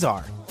eyes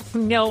are.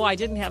 No, I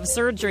didn't have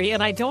surgery,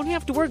 and I don't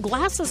have to wear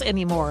glasses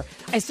anymore.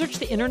 I searched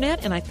the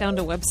internet, and I found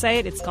a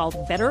website. It's called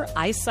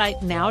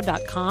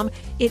BetterEyesightNow.com.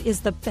 It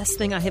is the best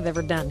thing I have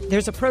ever done.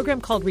 There's a program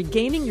called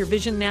Regaining Your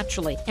Vision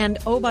Naturally. And,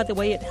 oh, by the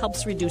way, it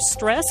helps reduce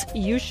stress.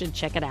 You should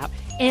check it out.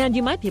 And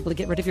you might be able to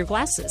get rid of your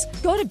glasses.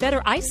 Go to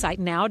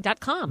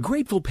BetterEyesightNow.com.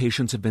 Grateful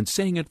patients have been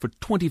saying it for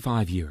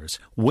 25 years.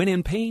 When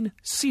in pain,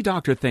 see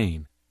Dr.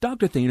 Thane.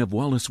 Dr. Thane of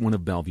Wellness One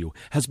of Bellevue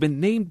has been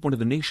named one of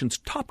the nation's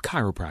top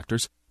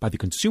chiropractors by the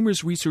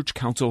Consumers Research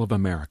Council of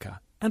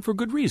America, and for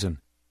good reason.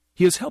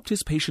 He has helped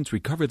his patients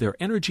recover their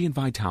energy and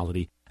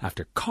vitality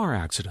after car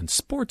accidents,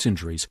 sports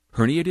injuries,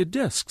 herniated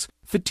discs,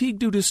 fatigue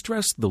due to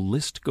stress, the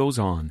list goes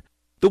on.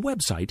 The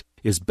website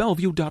is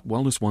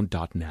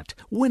bellevue.wellness1.net.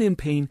 When in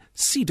pain,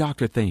 see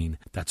Dr. Thane.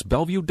 That's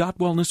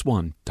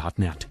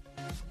bellevue.wellness1.net.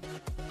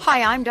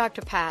 Hi, I'm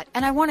Dr. Pat,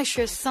 and I want to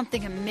share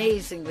something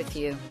amazing with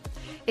you.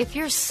 If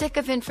you're sick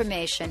of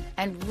information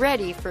and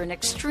ready for an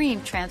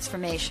extreme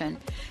transformation,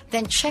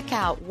 then check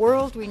out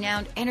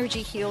world-renowned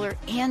energy healer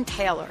Ann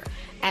Taylor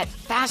at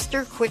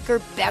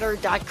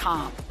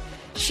fasterquickerbetter.com.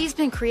 She's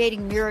been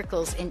creating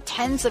miracles in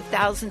tens of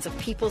thousands of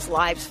people's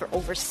lives for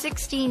over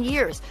 16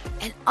 years,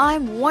 and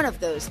I'm one of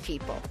those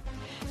people.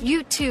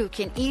 You too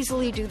can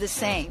easily do the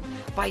same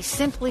by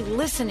simply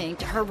listening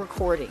to her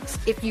recordings.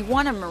 If you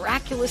want to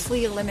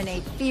miraculously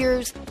eliminate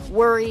fears,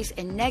 worries,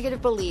 and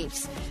negative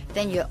beliefs,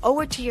 then you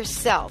owe it to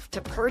yourself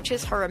to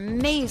purchase her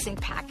amazing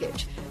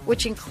package,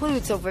 which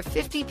includes over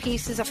 50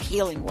 pieces of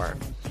healing work.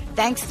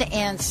 Thanks to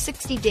Ann's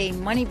 60-day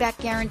money-back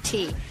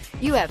guarantee,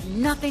 you have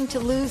nothing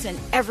to lose and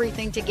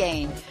everything to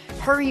gain.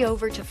 Hurry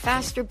over to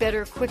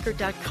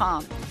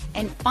fasterbetterquicker.com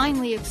and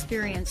finally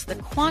experience the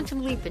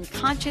quantum leap in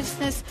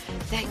consciousness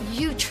that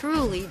you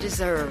truly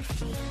deserve.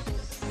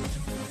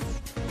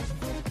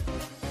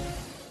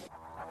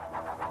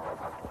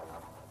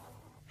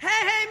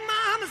 Hey,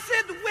 mama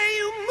said the way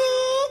you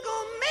move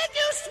gonna make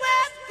you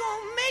sweat,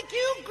 gonna make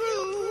you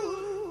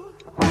groove.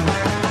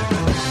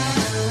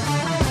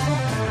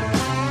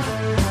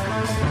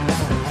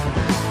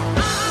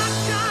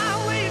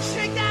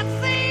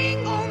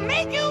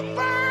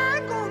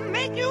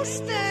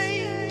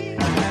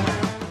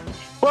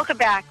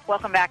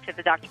 Welcome back to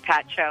the Dr.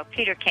 Pat Show.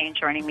 Peter Kane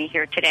joining me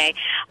here today.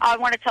 I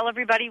want to tell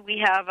everybody we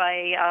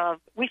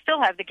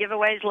still have the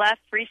giveaways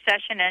left, free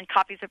session and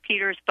copies of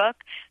Peter's book,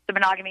 The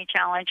Monogamy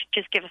Challenge.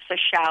 Just give us a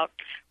shout,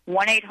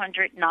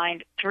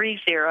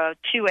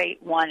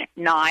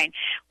 1-800-930-2819.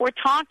 We're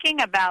talking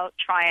about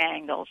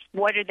triangles.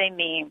 What do they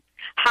mean?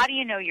 How do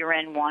you know you're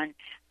in one?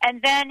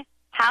 And then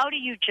how do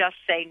you just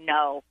say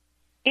no?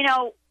 You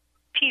know,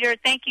 Peter,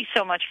 thank you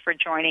so much for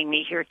joining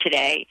me here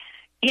today.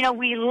 You know,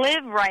 we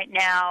live right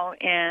now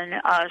in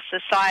a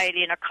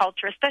society, in a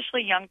culture,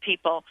 especially young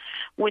people,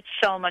 with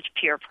so much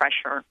peer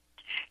pressure.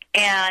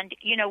 And,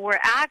 you know, we're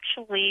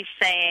actually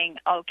saying,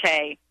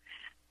 okay,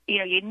 you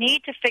know, you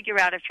need to figure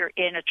out if you're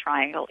in a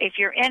triangle. If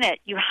you're in it,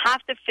 you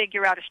have to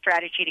figure out a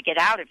strategy to get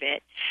out of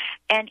it.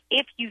 And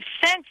if you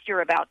sense you're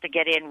about to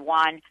get in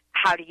one,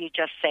 how do you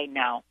just say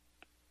no?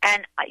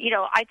 And, you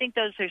know, I think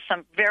those are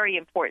some very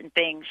important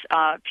things,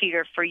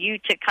 Peter, for you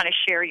to kind of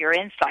share your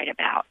insight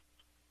about.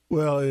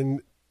 Well,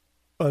 and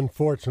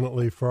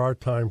unfortunately for our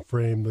time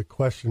frame, the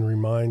question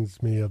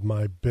reminds me of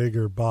my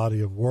bigger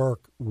body of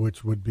work,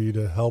 which would be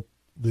to help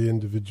the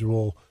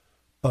individual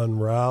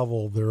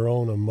unravel their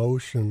own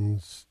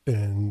emotions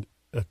and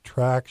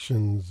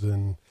attractions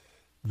and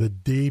the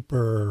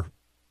deeper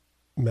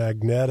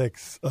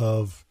magnetics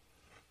of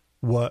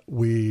what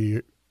we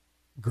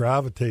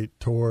gravitate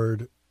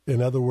toward. In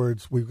other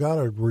words, we've got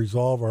to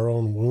resolve our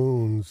own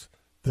wounds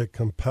that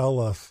compel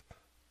us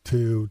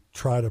to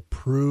try to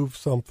prove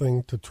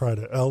something, to try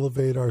to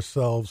elevate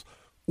ourselves,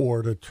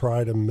 or to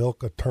try to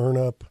milk a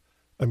turnip.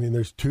 I mean,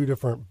 there's two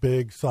different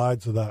big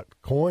sides of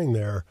that coin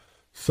there.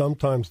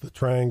 Sometimes the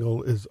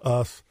triangle is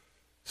us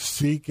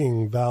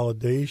seeking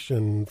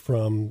validation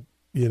from,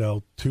 you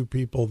know, two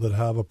people that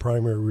have a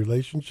primary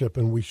relationship,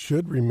 and we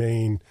should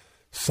remain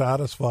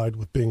satisfied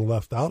with being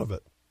left out of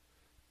it.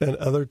 And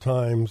other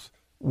times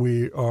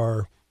we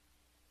are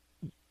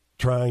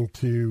trying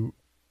to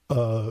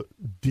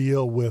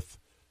deal with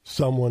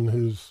someone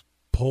who's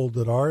pulled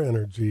at our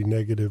energy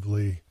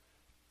negatively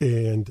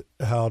and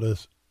how to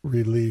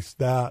release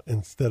that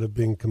instead of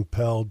being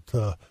compelled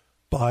to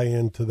buy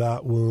into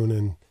that wound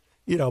and,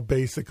 you know,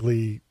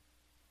 basically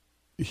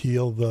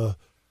heal the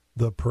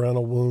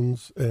parental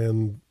wounds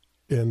and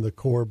the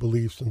core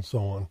beliefs and so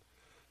on.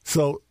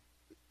 So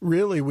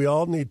really, we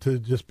all need to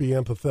just be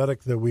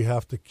empathetic that we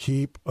have to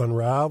keep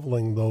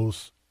unraveling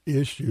those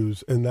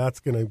issues, and that's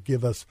going to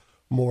give us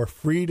more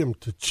freedom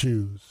to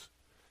choose.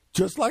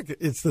 Just like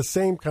it's the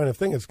same kind of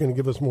thing. It's going to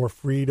give us more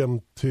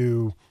freedom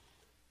to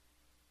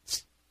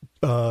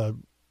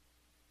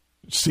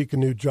seek a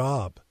new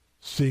job,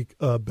 seek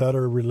a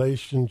better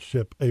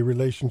relationship, a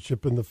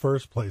relationship in the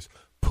first place,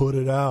 put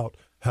it out,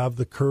 have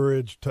the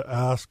courage to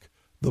ask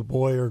the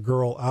boy or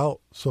girl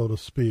out, so to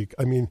speak.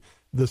 I mean,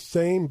 the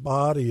same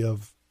body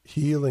of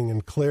healing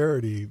and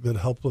clarity that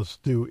help us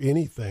do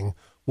anything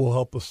will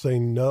help us say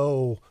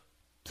no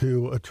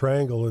to a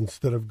triangle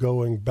instead of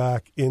going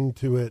back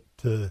into it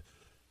to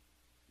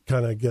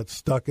kind of get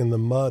stuck in the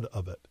mud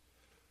of it.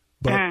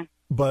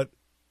 But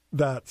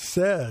that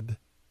said,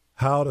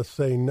 how to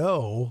say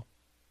no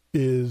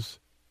is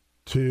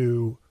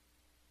to,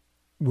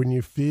 when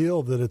you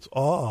feel that it's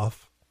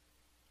off,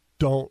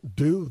 don't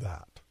do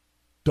that.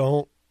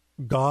 Don't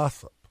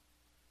gossip.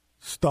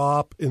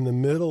 Stop in the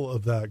middle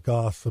of that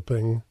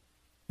gossiping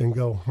and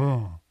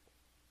go,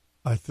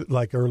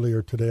 like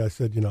earlier today I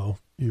said,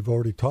 you've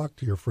already talked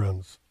to your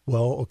friends.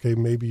 Well, okay,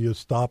 maybe you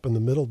stop in the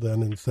middle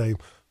then and say,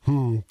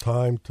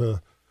 time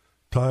to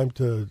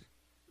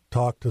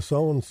talk to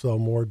so-and-so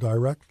more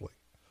directly.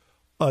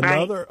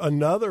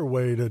 Another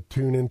way to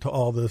tune into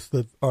all this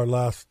that our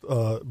last,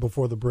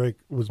 before the break,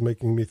 was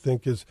making me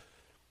think is,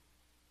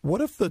 what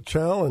if the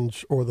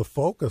challenge or the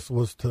focus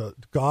was to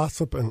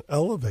gossip and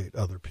elevate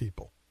other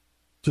people?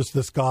 Just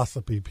this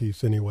gossipy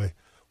piece anyway.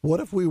 What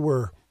if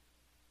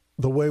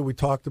the way we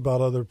talked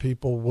about other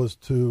people was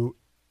to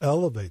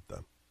elevate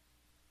them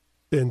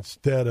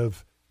instead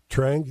of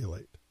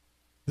triangulate?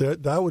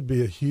 That would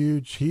be a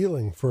huge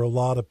healing for a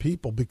lot of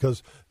people,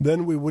 because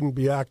then we wouldn't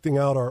be acting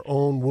out our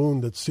own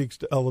wound that seeks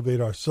to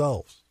elevate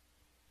ourselves.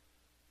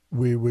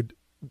 And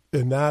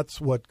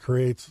that's what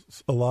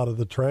creates a lot of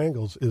the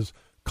triangles, is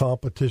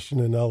competition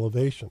and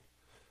elevation.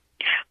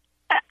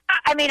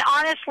 I mean,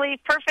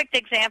 honestly, perfect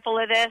example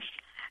of this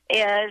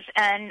is,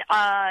 and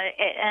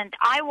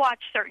I watch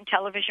certain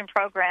television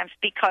programs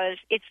because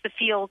it's the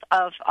field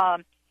of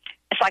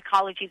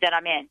psychology that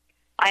I'm in.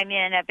 I'm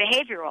in a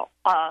behavioral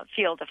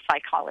field of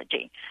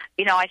psychology.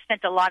 I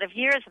spent a lot of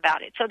years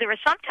about it. So there are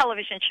some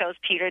television shows,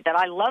 Peter, that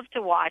I love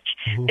to watch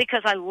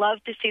because I love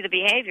to see the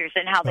behaviors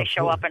and how they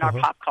show up in our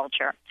pop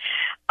culture.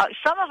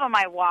 Some of them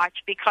I watch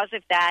because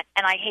of that,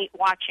 and I hate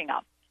watching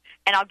them.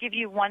 And I'll give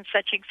you one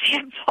such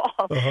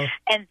example,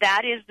 and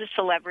that is The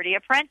Celebrity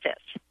Apprentice.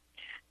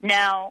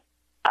 Now,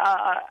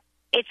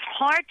 it's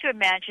hard to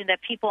imagine that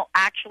people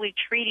actually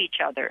treat each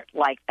other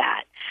like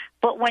that.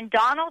 But when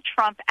Donald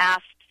Trump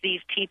asks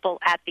these people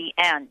at the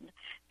end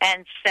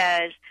and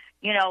says,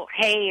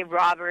 hey,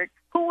 Robert,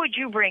 who would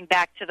you bring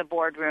back to the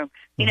boardroom?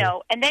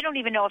 And they don't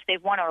even know if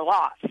they've won or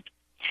lost.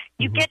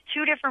 You get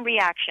two different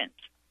reactions.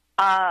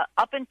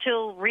 Up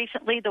until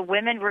recently, the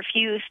women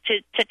refused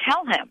to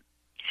tell him.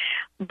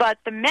 But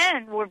the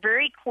men were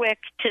very quick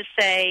to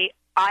say,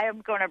 I am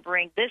going to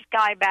bring this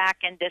guy back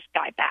and this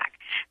guy back.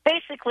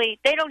 Basically,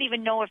 they don't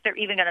even know if they're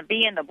even going to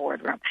be in the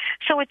boardroom.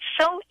 So it's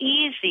so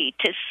easy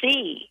to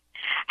see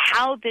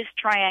how this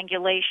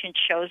triangulation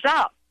shows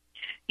up,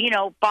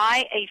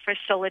 by a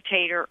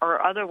facilitator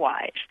or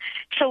otherwise.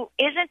 So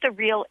isn't the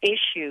real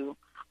issue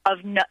of,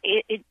 and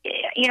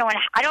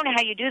I don't know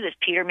how you do this,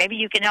 Peter. Maybe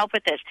you can help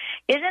with this.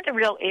 Isn't the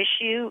real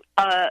issue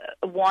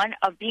one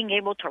of being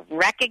able to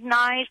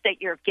recognize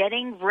that you're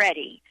getting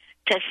ready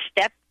to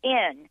step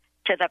in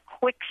to the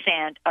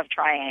quicksand of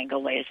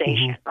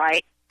triangulation,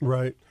 right?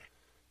 Right.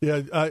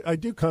 Yeah, I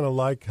do kind of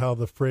like how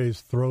the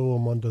phrase "throw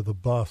them under the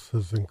bus"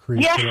 has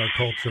increased in our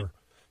culture.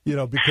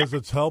 Because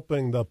it's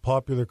helping the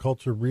popular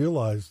culture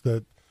realize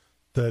that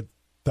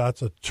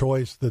that's a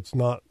choice that's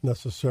not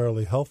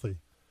necessarily healthy.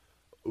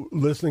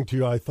 Listening to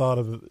you, I thought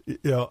of,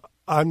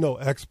 I'm no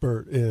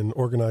expert in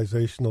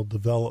organizational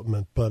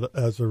development, but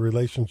as a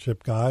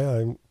relationship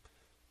guy,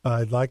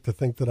 I'd like to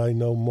think that I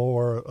know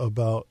more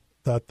about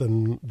that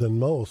than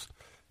most.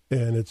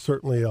 And it's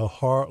certainly a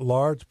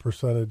large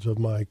percentage of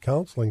my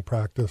counseling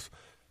practice.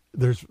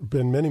 There's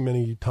been many,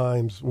 many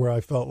times where I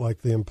felt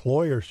like the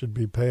employer should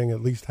be paying at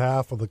least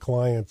half of the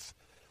client's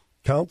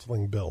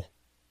counseling bill,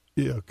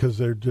 because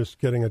they're just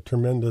getting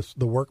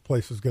the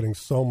workplace is getting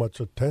so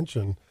much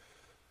attention.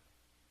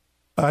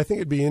 I think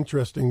it'd be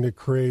interesting to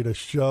create a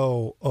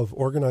show of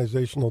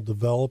organizational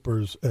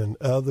developers and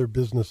other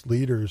business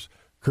leaders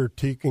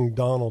critiquing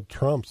Donald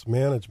Trump's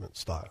management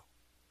style.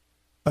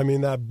 I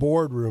mean, that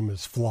boardroom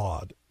is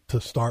flawed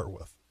to start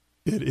with.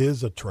 It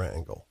is a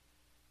triangle.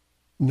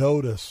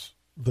 Notice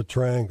the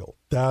triangle.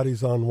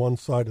 Daddy's on one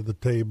side of the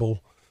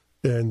table,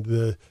 and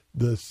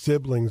the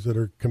siblings that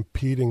are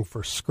competing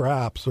for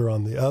scraps are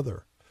on the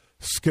other.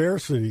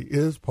 Scarcity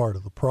is part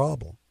of the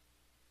problem.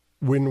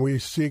 When we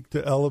seek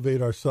to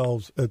elevate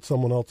ourselves at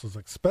someone else's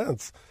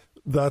expense,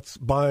 that's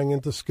buying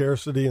into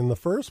scarcity in the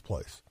first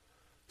place.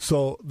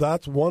 So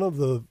that's one of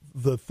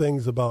the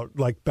things about,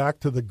 like, back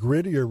to the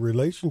grittier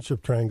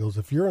relationship triangles.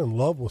 If you're in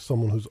love with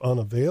someone who's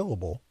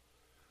unavailable,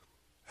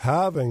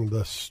 having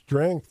the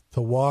strength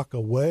to walk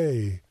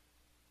away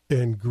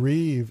and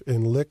grieve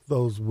and lick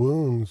those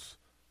wounds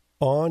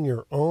on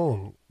your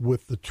own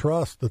with the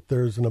trust that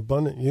there's an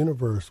abundant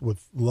universe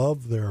with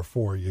love there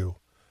for you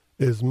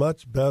is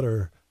much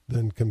better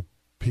than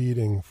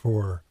competing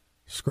for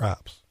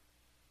scraps.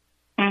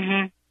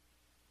 Mm-hmm.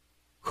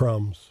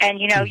 Crumbs. And,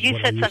 you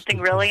said something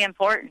really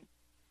important.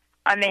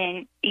 I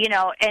mean,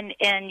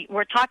 and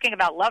we're talking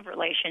about love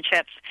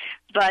relationships,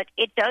 but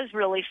it does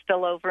really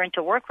spill over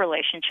into work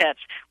relationships.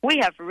 We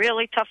have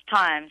really tough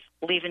times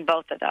leaving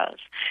both of those.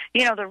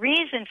 The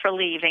reason for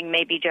leaving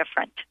may be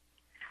different,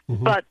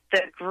 but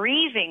the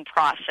grieving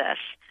process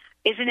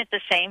Isn't it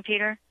the same,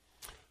 Peter?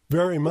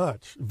 Very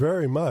much,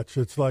 very much.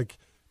 It's like,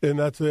 and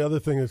that's the other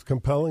thing that's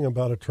compelling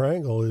about a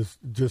triangle is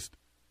just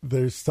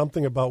there's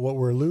something about what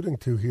we're alluding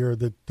to here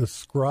that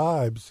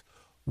describes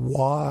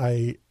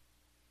why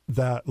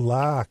that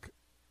lack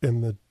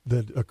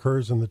that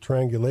occurs in the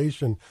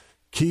triangulation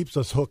keeps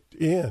us hooked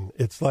in.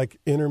 It's like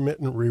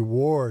intermittent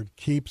reward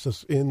keeps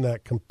us in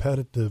that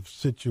competitive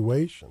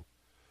situation.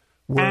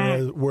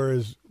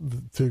 Whereas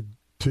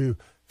to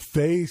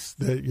face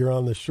that you're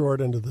on the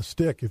short end of the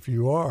stick, if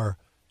you are,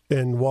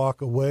 and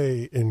walk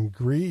away and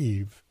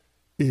grieve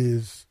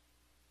it's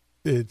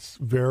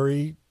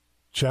very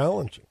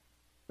challenging.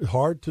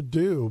 Hard to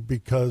do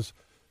because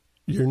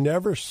you're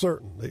never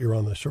certain that you're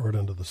on the short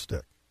end of the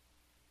stick.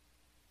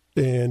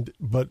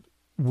 But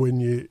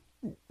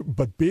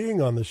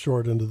being on the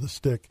short end of the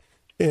stick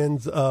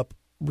ends up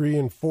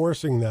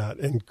reinforcing that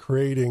and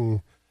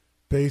creating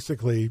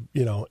basically,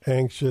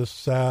 anxious,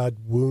 sad,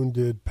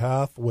 wounded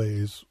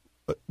pathways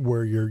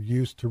where you're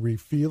used to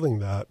refeeling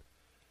that.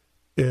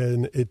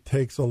 And it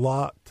takes a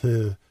lot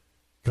to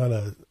kind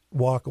of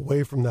walk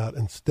away from that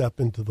and step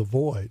into the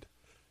void.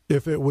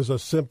 If it was a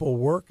simple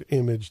work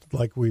image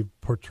like we've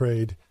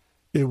portrayed,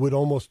 it would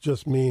almost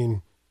just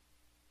mean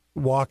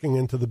walking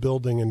into the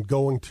building and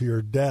going to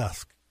your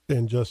desk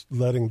and just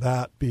letting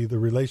that be the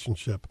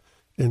relationship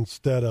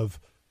instead of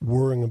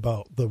worrying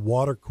about the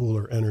water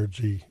cooler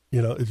energy.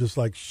 It's just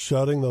like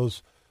shutting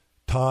those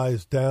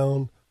ties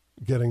down,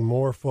 getting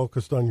more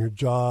focused on your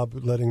job,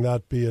 letting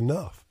that be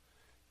enough.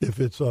 If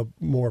it's a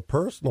more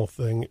personal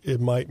thing, it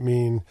might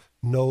mean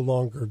no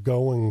longer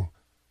going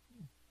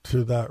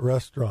to that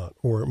restaurant,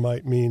 or it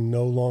might mean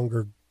no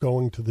longer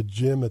going to the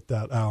gym at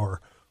that hour,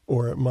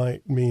 or it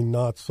might mean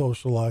not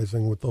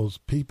socializing with those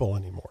people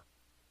anymore.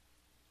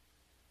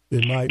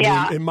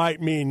 It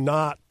might mean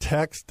not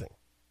texting.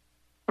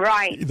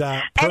 Right.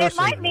 And it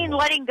might mean anymore.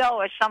 letting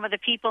go of some of the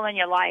people in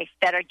your life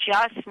that are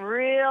just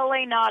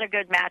really not a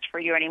good match for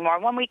you anymore.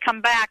 When we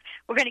come back,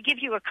 we're going to give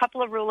you a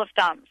couple of rule of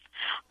thumbs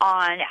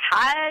on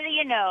how do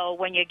you know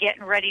when you're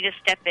getting ready to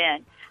step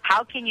in?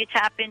 How can you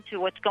tap into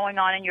what's going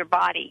on in your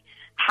body?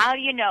 How do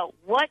you know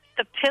what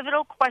the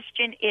pivotal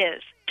question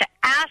is to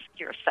ask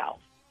yourself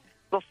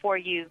before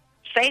you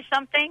say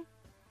something,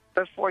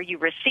 before you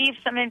receive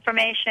some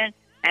information,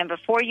 and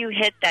before you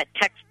hit that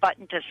text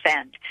button to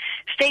send?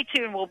 Stay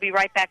tuned. We'll be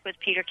right back with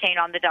Peter Kane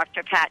on the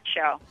Dr. Pat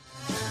Show.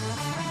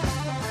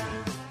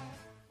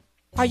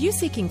 Are you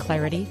seeking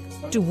clarity?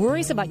 Do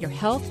worries about your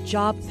health,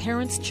 job,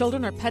 parents,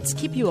 children, or pets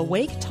keep you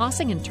awake,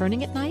 tossing and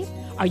turning at night?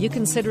 Are you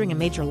considering a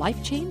major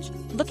life change?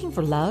 Looking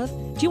for love?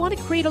 Do you want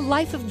to create a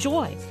life of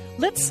joy?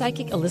 Let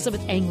psychic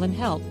Elizabeth Anglin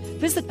help.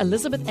 Visit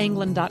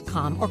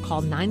ElizabethAnglin.com or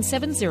call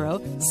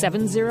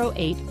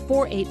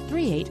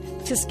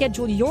 970-708-4838 to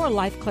schedule your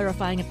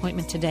life-clarifying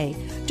appointment today.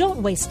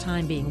 Don't waste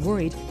time being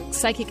worried.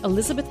 Psychic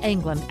Elizabeth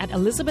Anglin at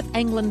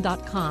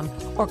ElizabethAnglin.com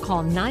or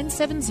call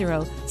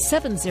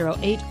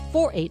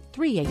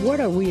 970-708-4838. What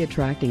are we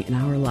attracting in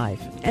our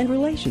life and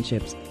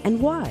relationships,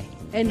 and why?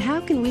 And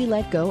how can we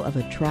let go of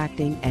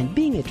attracting and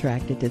being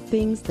attracted to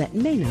things that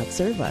may not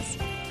serve us?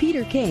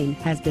 Peter Kane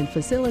has been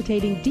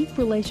facilitating deep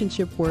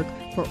relationship work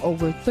for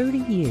over 30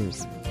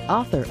 years.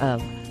 Author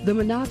of The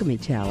Monogamy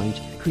Challenge,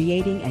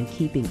 Creating and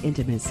Keeping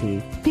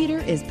Intimacy, Peter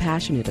is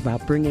passionate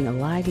about bringing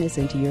aliveness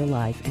into your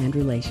life and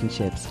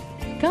relationships.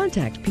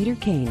 Contact Peter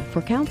Kane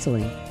for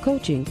counseling,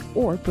 coaching,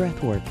 or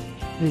breathwork.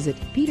 Visit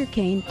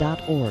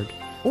peterkane.org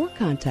or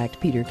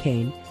contact Peter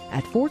Kane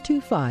at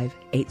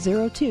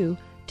 425-802-2050.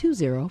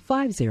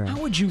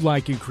 How would you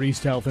like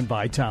increased health and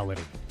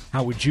vitality?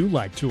 How would you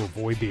like to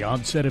avoid the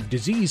onset of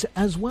disease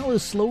as well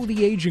as slow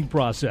the aging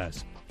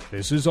process?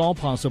 This is all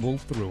possible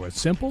through a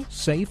simple,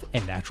 safe,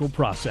 and natural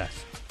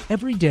process.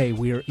 Every day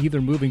we are either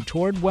moving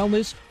toward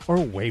wellness or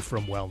away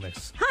from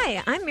wellness.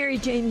 Hi, I'm Mary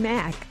Jane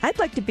Mack. I'd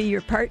like to be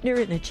your partner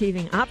in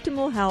achieving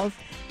optimal health.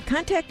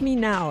 Contact me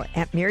now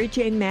at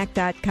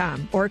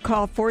maryjanemack.com or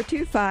call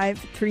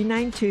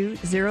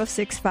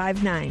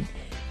 425-392-0659.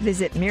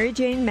 Visit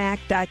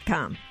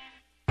maryjanemack.com.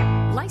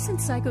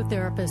 Licensed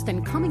psychotherapist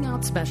and coming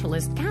out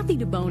specialist Kathy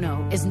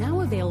DeBono is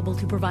now available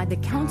to provide the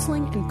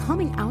counseling and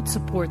coming out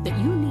support that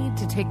you need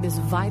to take this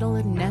vital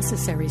and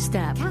necessary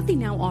step. Kathy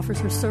now offers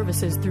her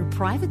services through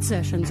private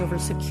sessions over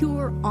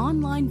secure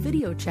online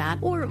video chat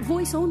or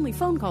voice-only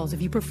phone calls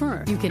if you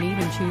prefer. You can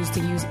even choose to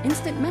use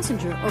instant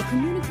messenger or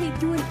communicate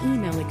through an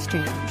email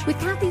exchange. With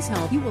Kathy's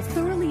help, you will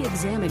thoroughly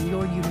examine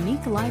your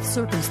unique life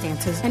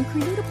circumstances and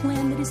create a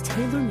plan that is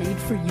tailor-made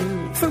for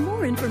you. For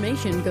more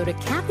information, go to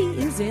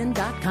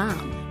kathyisin.com.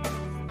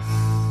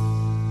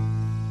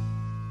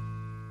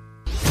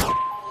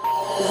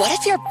 What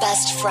if your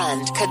best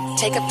friend could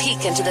take a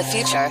peek into the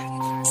future?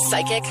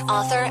 Psychic,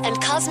 author,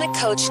 and cosmic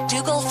coach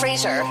Dougal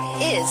Fraser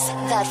is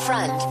that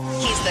friend.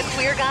 He's the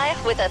queer guy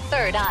with a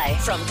third eye.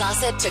 From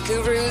gossip to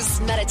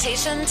gurus,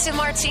 meditation to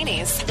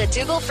martinis, the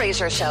Dougal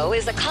Fraser Show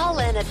is a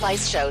call-in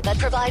advice show that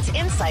provides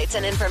insights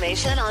and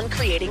information on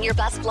creating your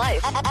best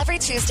life. Every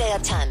Tuesday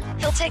at 10,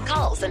 he'll take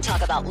calls and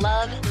talk about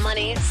love,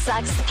 money,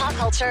 sex, pop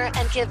culture,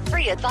 and give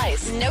free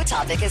advice. No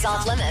topic is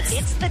off limits.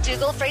 It's the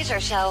Dougal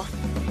Fraser Show.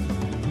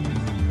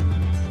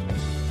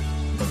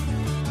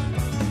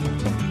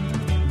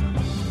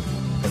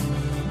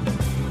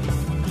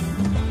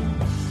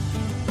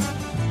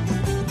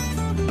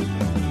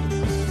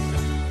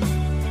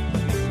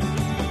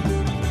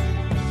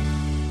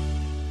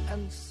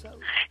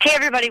 Hey,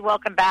 everybody,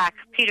 welcome back.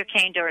 Peter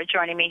Kane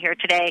joining me here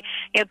today.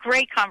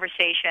 Great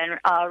conversation,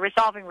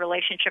 Resolving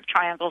Relationship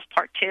Triangles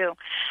Part 2.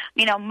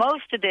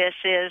 Most of this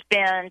has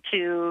been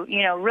to,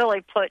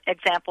 really put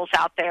examples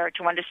out there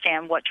to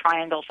understand what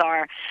triangles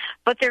are.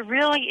 But there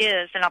really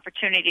is an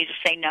opportunity to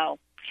say no.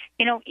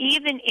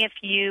 Even if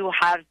you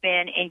have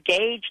been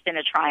engaged in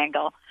a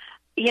triangle,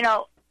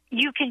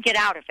 you can get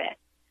out of it.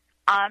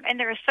 And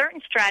there are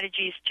certain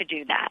strategies to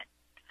do that.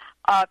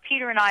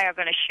 Peter and I are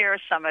going to share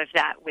some of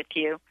that with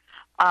you.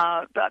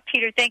 But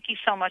Peter, thank you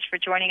so much for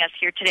joining us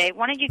here today.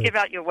 Why don't you give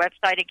out your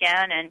website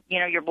again and,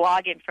 your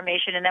blog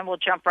information, and then we'll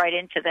jump right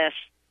into this.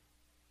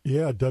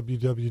 Yeah,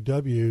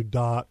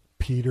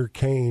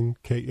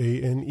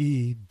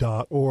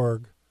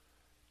 www.peterkane.org.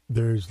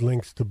 There's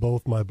links to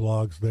both my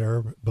blogs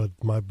there, but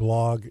my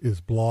blog is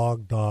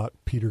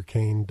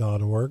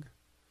blog.peterkane.org.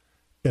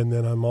 And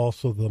then I'm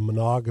also the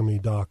monogamy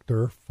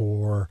doctor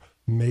for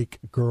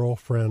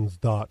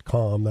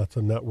makegirlfriends.com. That's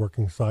a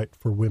networking site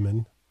for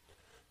women.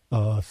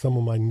 Some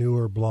of my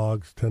newer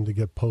blogs tend to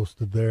get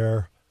posted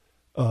there,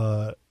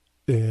 and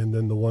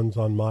then the ones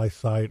on my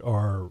site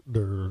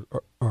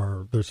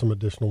there's some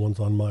additional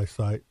ones on my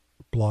site,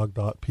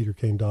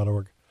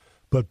 blog.peterkane.org.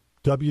 But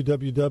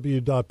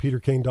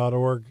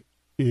www.peterkane.org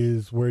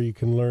is where you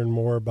can learn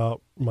more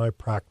about my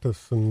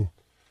practice, and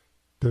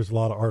there's a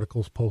lot of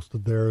articles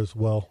posted there as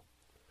well.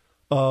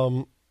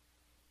 And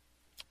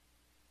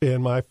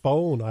my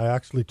phone, I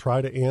actually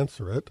try to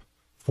answer it,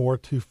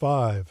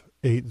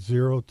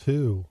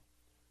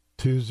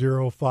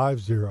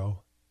 425-802-2050,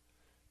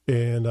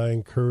 and I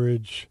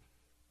encourage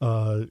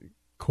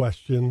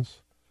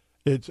questions.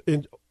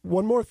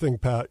 One more thing,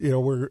 Pat.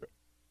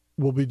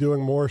 We'll be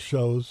doing more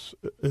shows,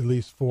 at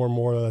least 4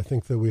 more. I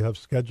think that we have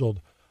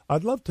scheduled.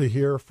 I'd love to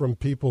hear from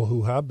people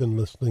who have been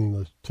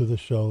listening to the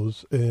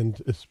shows,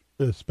 and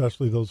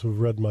especially those who've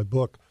read my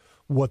book,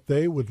 what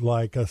they would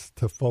like us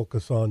to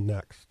focus on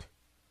next.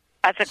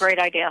 That's a great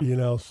idea.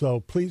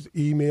 So please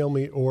email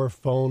me or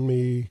phone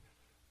me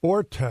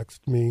or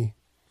text me.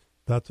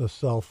 That's a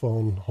cell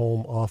phone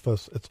home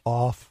office. It's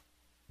off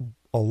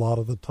a lot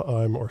of the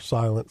time or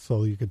silent,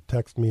 so you could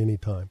text me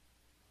anytime.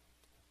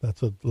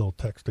 That's a little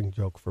texting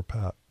joke for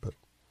Pat. But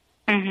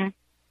Mm-hmm.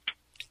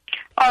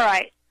 All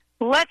right.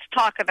 Let's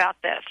talk about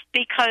this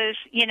because,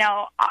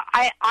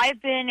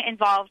 I've been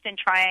involved in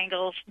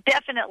triangles.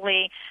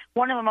 Definitely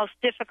one of the most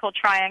difficult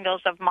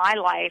triangles of my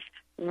life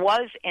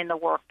was in the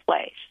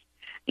workplace.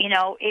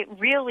 It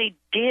really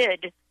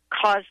did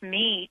cause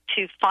me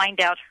to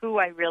find out who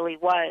I really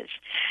was.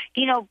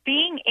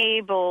 Being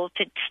able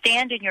to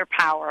stand in your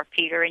power,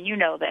 Peter, and you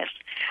know this,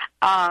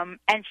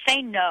 and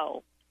say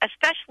no,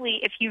 especially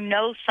if you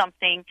know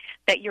something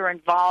that you're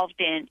involved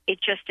in, it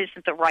just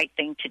isn't the right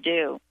thing to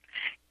do.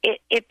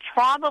 It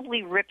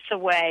probably rips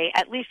away,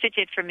 at least it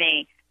did for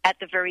me, at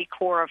the very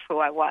core of who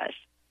I was.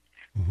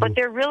 Mm-hmm. But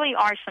there really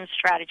are some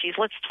strategies.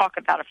 Let's talk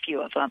about a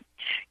few of them.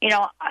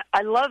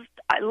 I loved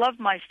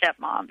my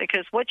stepmom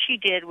because what she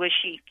did was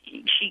she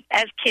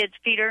as kids,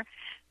 Peter,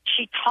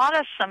 she taught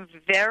us some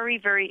very,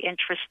 very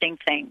interesting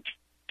things.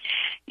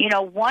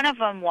 One of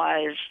them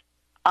was,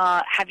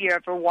 have you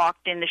ever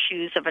walked in the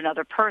shoes of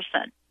another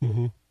person?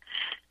 Mm-hmm.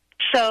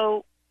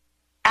 So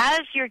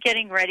as you're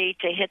getting ready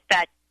to hit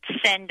that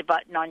send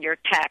button on your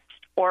text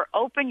or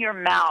open your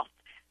mouth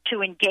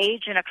to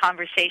engage in a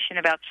conversation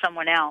about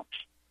someone else,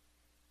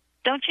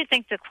 don't you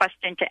think the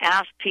question to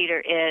ask,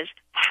 Peter, is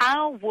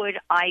how would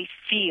I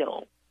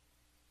feel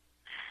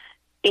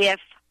if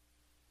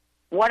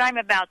what I'm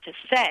about to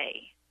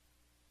say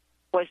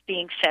was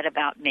being said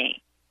about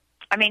me?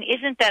 I mean,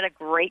 isn't that a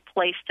great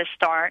place to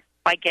start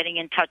by getting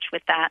in touch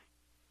with that?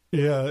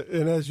 Yeah,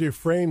 and as you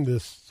framed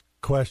this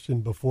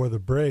question before the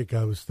break,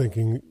 I was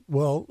thinking,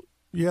 well,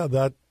 yeah,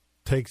 that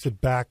takes it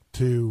back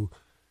to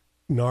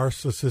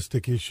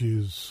narcissistic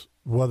issues,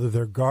 whether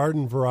they're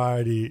garden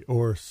variety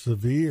or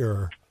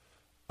severe.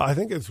 I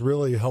think it's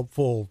really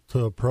helpful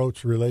to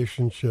approach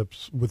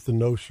relationships with the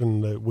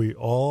notion that we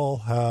all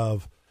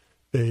have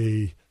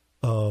a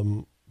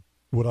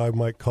what I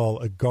might call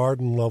a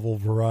garden level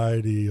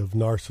variety of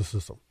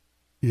narcissism.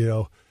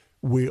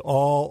 We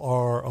all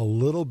are a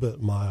little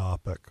bit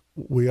myopic.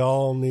 We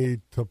all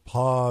need to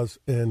pause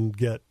and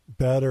get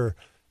better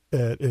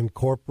at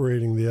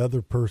incorporating the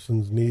other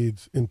person's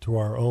needs into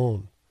our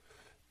own.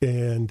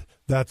 And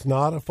that's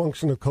not a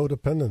function of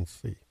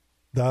codependency.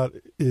 That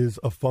is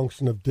a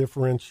function of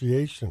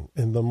differentiation.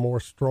 And the more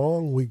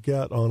strong we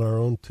get on our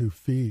own 2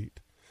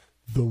 feet,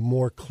 the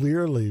more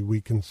clearly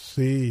we can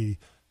see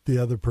the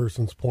other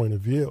person's point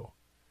of view.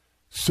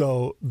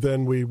 So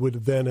then we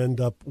would then end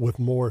up with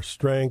more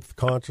strength,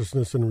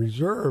 consciousness, and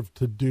reserve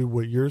to do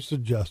what you're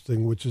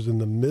suggesting, which is in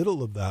the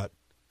middle of that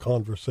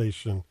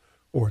conversation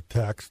or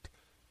text,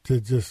 to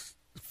just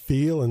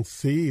feel and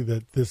see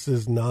that this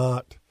is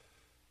not,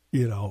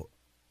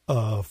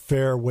 a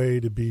fair way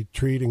to be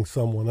treating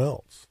someone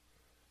else,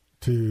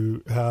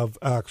 to have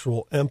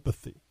actual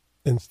empathy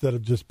instead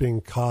of just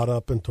being caught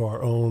up into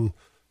our own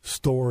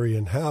story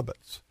and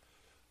habits.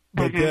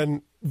 But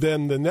then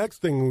the next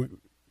thing,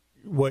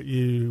 what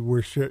you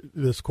were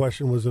this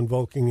question was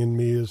invoking in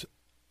me is,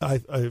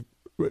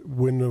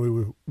 when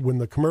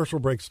the commercial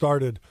break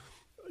started,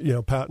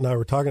 Pat and I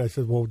were talking. I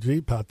said, "Well,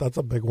 gee, Pat, that's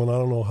a big one. I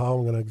don't know how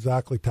I'm going to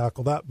exactly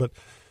tackle that." But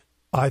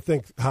I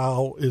think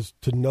how is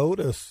to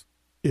notice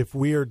if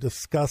we are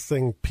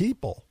discussing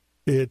people.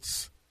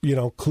 It's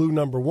clue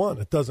number 1.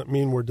 It doesn't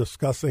mean we're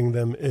discussing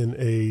them in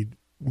a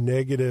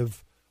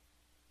negative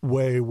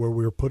way where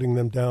we're putting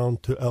them down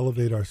to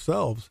elevate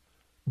ourselves,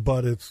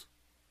 but it's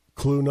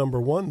clue number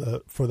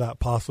 1 for that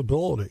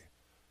possibility.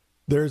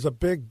 There's a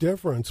big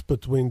difference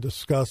between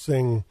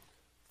discussing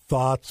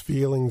thoughts,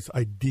 feelings,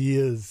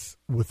 ideas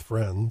with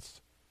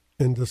friends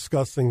and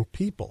discussing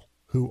people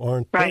who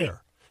aren't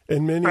there.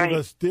 And many of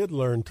us did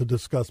learn to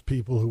discuss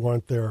people who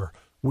aren't there.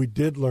 We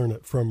did learn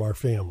it from our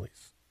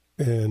families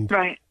and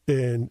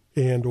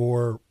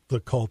or the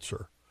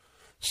culture.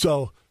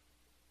 So,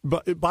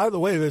 but by the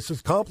way, this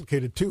is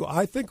complicated too.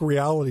 I think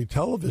reality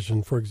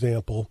television, for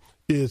example,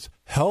 is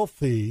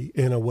healthy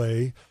in a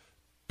way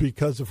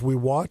because if we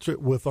watch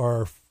it with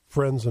our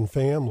friends and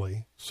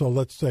family, so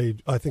let's say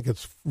I think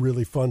it's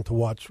really fun to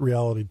watch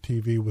reality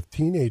TV with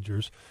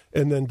teenagers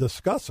and then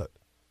discuss it,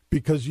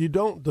 because you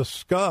don't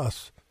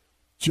discuss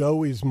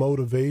Joey's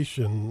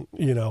motivation,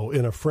 in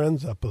a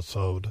Friends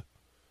episode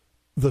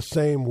the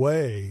same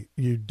way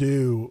you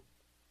do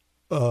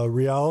a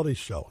reality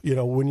show.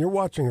 When you're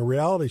watching a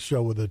reality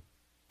show with a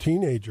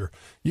teenager,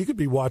 you could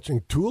be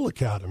watching Tool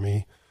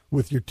Academy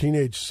with your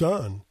teenage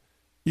son,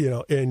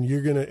 and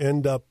you're going to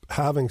end up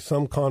having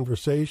some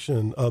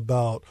conversation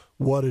about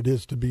what it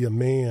is to be a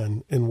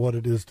man and what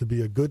it is to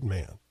be a good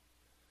man.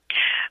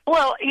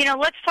 Well,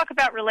 let's talk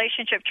about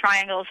relationship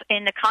triangles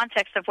in the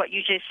context of what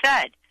you just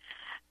said.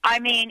 I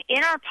mean,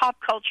 in our pop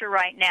culture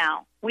right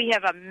now, we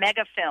have a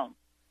mega film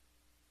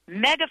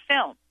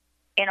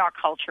in our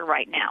culture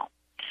right now,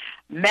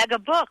 mega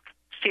book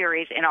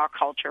series in our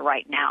culture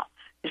right now.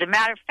 As a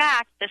matter of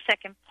fact, the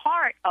second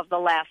part of the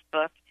last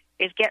book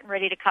is getting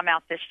ready to come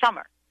out this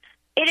summer.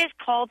 It is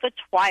called the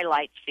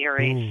Twilight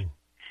series.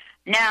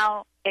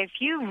 Now, if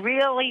you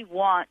really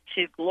want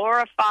to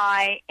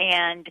glorify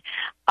and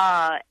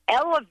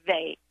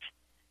elevate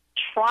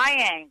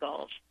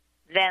triangles,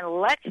 then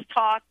let's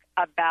talk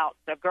about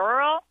the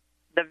girl,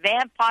 the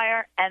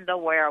vampire, and the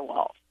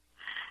werewolf.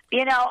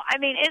 Isn't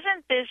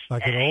this... I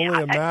can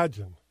only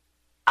imagine.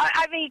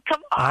 I mean,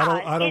 come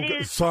on. I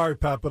don't. Sorry,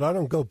 Pat, but I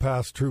don't go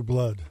past True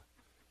Blood.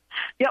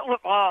 Yeah,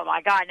 oh,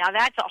 my God. Now,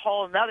 that's a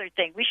whole other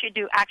thing. We should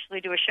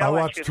actually do a show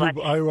on True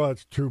Blood. I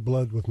watched True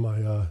Blood with my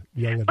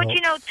young adult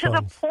But, to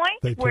the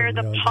point where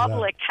the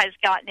public has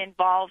gotten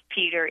involved,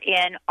 Peter,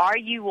 in are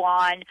you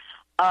on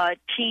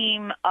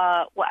team,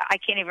 I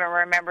can't even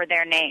remember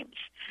their names,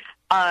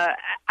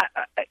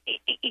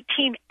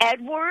 Team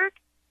Edward?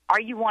 Are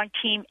you on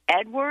Team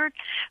Edward?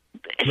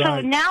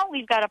 So now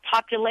we've got a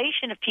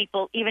population of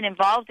people even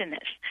involved in this.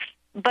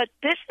 But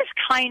this is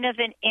kind of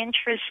an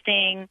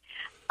interesting...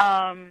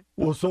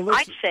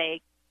 I'd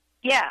say,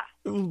 yeah.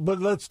 But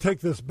let's take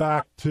this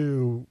back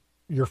to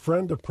your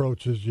friend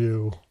approaches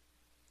you,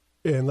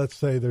 and let's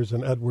say there's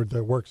an Edward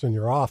that works in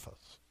your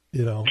office,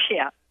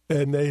 Yeah.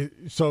 And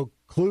so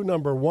clue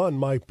number 1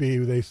 might be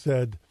they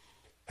said,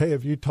 "Hey,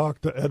 have you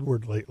talked to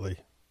Edward lately?"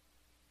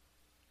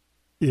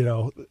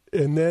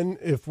 And then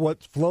if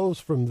what flows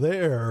from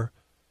there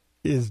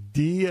is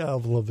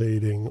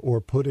de-elevating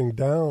or putting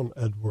down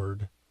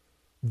Edward,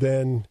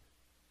 then...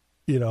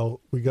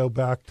 we go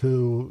back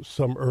to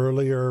some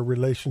earlier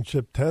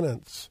relationship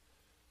tenets,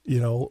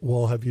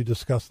 well, have you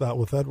discussed that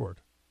with Edward?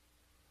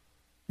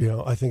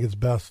 I think it's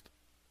best.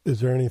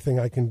 Is there anything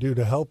I can do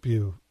to help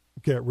you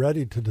get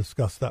ready to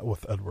discuss that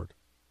with Edward?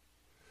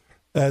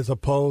 As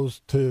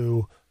opposed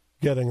to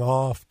getting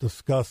off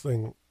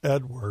discussing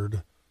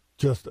Edward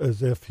just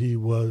as if he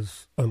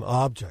was an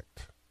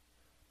object.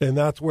 And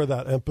that's where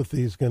that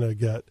empathy is going to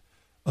get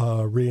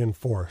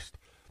reinforced.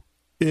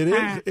 It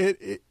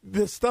is.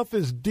 This stuff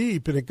is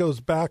deep, and it goes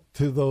back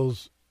to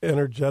those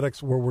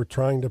energetics where we're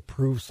trying to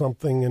prove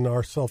something in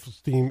our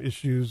self-esteem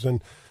issues,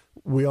 and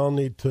we all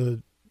need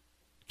to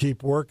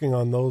keep working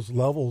on those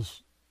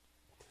levels.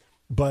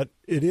 But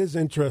it is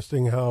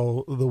interesting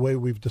how the way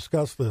we've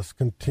discussed this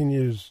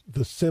continues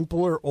the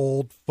simpler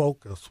old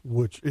focus,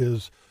 which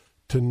is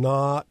to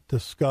not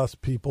discuss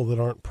people that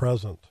aren't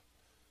present.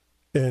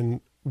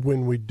 And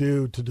when we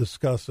do, to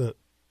discuss it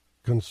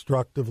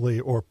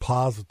constructively or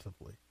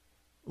positively.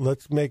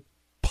 Let's make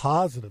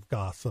positive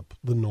gossip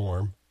the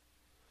norm.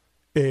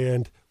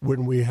 And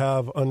when we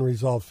have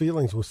unresolved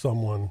feelings with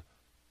someone,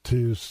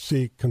 to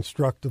seek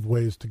constructive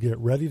ways to get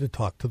ready to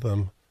talk to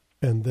them,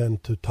 and then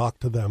to talk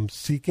to them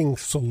seeking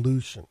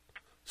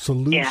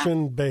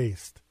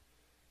solution-based,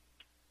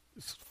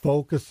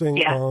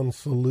 focusing on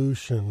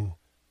solution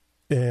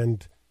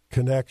and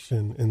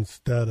connection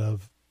instead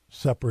of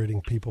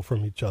separating people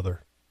from each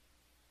other.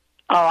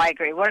 Oh, I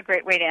agree. What a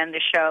great way to end the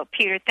show.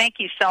 Peter, thank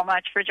you so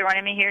much for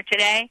joining me here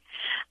today.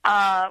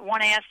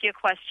 Want to ask you a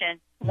question.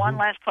 Mm-hmm. One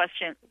last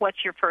question.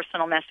 What's your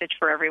personal message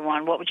for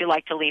everyone? What would you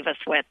like to leave us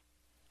with?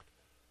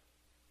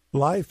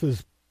 Life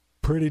is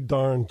pretty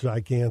darn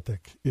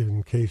gigantic,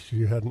 in case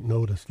you hadn't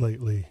noticed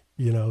lately.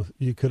 You know,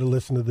 you could have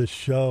listened to this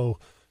show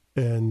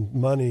and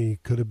money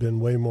could have been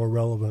way more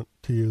relevant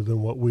to you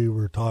than what we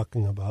were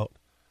talking about.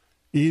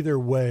 Either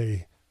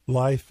way,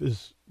 life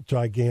is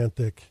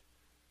gigantic.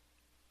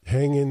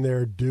 Hang in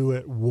there, do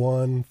it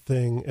one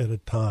thing at a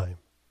time,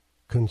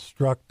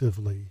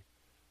 constructively.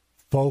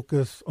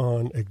 Focus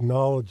on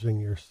acknowledging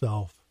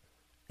yourself,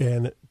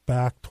 and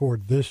back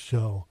toward this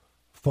show,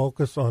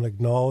 focus on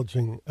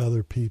acknowledging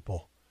other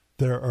people.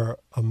 There are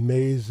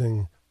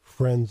amazing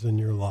friends in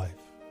your life.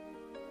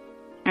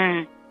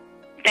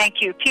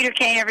 Thank you. Peter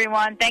Kane,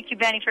 everyone. Thank you,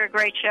 Benny, for a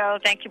great show.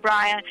 Thank you,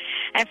 Brian.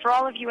 And for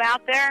all of you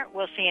out there,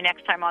 we'll see you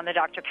next time on the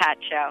Dr. Pat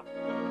Show.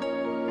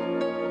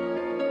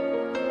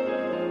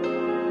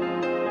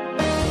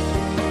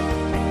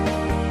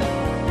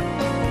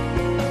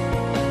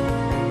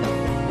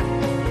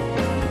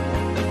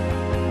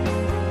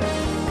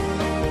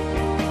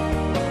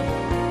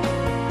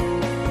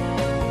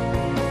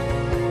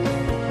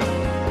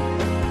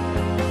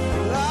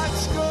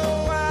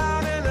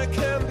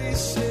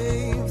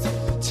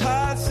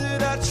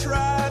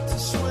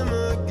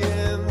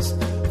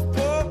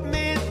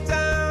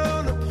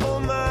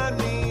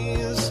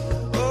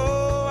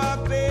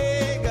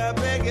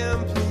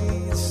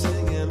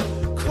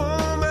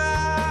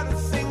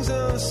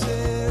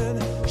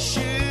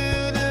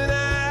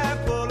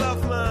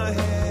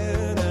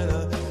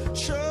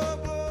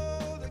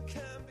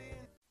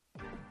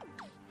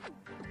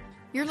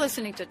 You're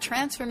listening to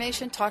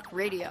Transformation Talk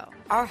Radio.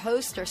 Our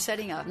hosts are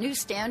setting a new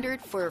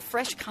standard for a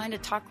fresh kind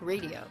of talk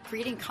radio,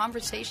 creating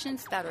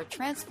conversations that are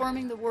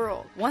transforming the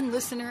world, one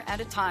listener at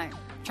a time.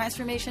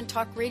 Transformation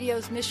Talk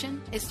Radio's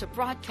mission is to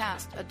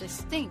broadcast a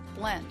distinct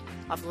blend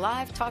of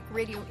live talk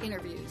radio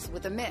interviews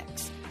with a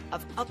mix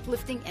of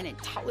uplifting and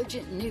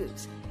intelligent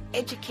news,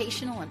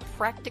 educational and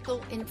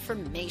practical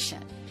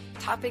information.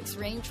 Topics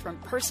range from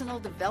personal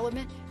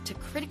development to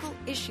critical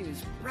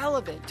issues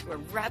relevant to a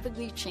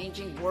rapidly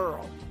changing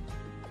world.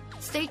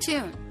 Stay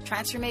tuned.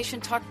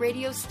 Transformation Talk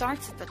Radio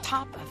starts at the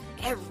top of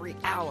every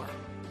hour.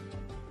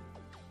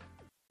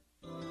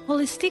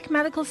 Holistic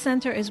Medical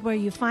Center is where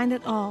you find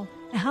it all.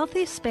 A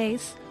healthy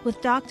space with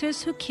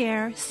doctors who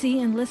care, see,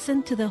 and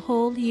listen to the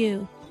whole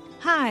you.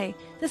 Hi,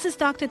 this is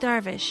Dr.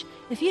 Darvish.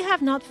 If you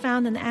have not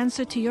found an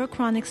answer to your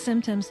chronic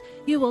symptoms,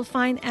 you will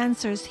find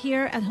answers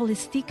here at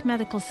Holistic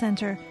Medical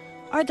Center.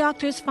 Our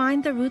doctors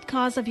find the root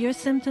cause of your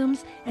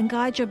symptoms and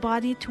guide your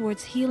body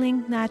towards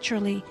healing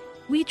naturally.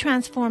 We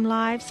transform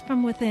lives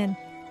from within.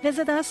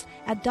 Visit us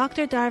at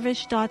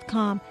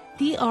drdarvish.com,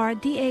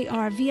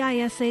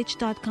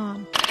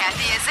 drdarvish.com.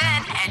 Kathy is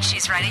in, and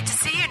she's ready to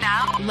see you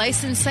now.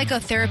 Licensed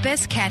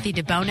psychotherapist Kathy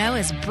DeBono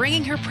is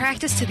bringing her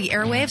practice to the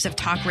airwaves of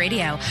talk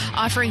radio,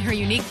 offering her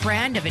unique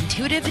brand of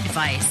intuitive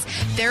advice.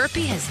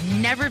 Therapy has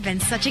never been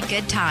such a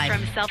good time.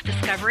 From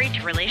self-discovery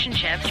to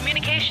relationships,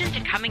 communication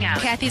to coming out.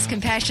 Kathy's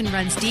compassion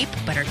runs deep,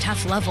 but her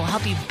tough love will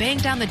help you bang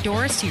down the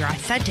doors to your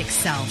authentic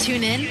self.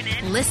 Tune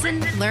in,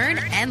 listen, learn,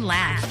 and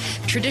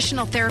laugh.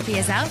 Traditional therapy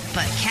is out,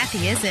 but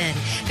Kathy is in.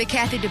 The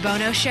Kathy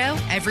DeBono Show,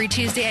 every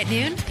Tuesday at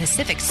noon,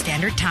 Pacific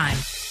Standard Time.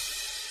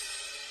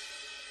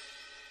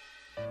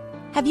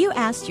 Have you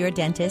asked your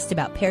dentist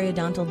about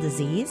periodontal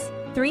disease?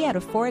 3 out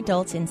of 4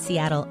 adults in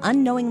Seattle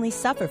unknowingly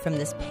suffer from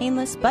this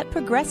painless but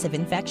progressive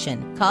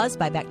infection caused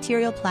by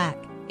bacterial plaque.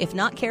 If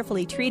not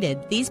carefully treated,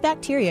 these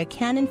bacteria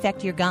can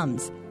infect your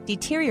gums,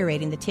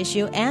 deteriorating the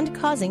tissue and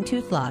causing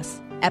tooth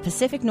loss. At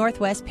Pacific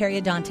Northwest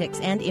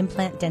Periodontics and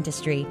Implant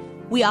Dentistry,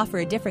 we offer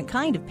a different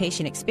kind of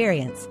patient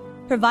experience,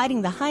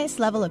 providing the highest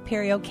level of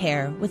perio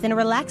care within a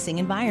relaxing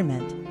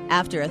environment.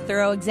 After a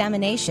thorough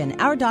examination,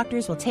 our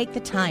doctors will take the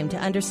time to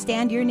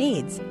understand your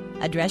needs,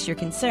 address your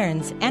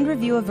concerns, and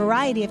review a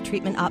variety of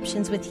treatment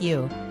options with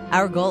you.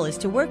 Our goal is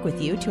to work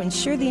with you to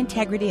ensure the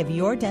integrity of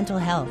your dental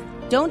health.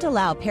 Don't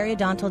allow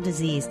periodontal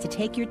disease to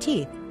take your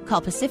teeth.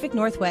 Call Pacific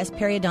Northwest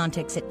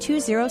Periodontics at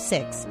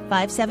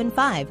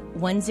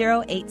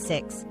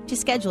 206-575-1086 to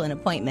schedule an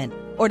appointment.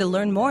 Or to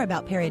learn more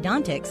about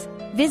periodontics,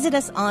 visit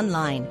us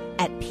online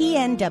at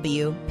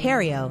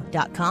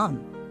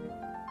pnwperio.com.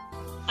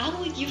 How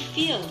would you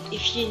feel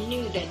if you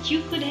knew that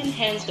you could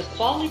enhance the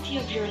quality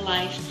of your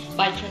life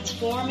by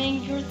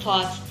transforming your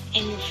thoughts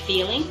and your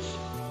feelings?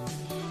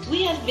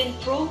 We have been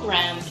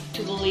programmed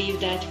to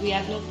believe that we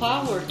have no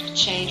power to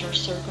change our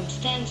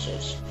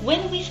circumstances.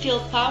 When we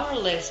feel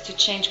powerless to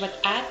change what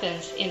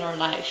happens in our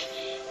life,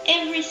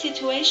 Every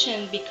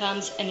situation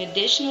becomes an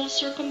additional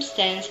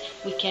circumstance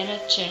we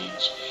cannot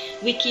change.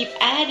 We keep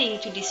adding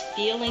to this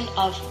feeling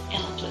of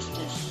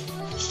helplessness.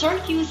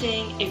 Start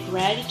using a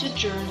gratitude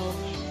journal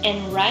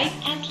and write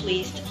at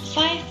least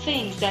 5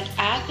 things that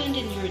happened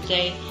in your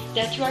day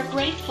that you are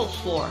grateful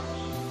for.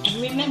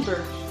 And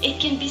remember,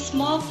 it can be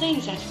small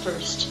things at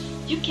first.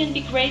 You can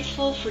be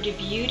grateful for the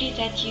beauty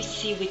that you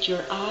see with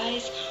your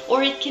eyes,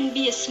 or it can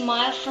be a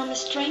smile from a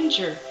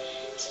stranger.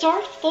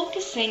 Start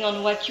focusing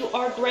on what you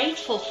are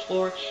grateful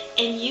for,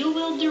 and you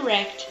will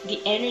direct the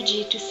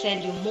energy to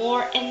send you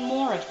more and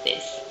more of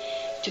this.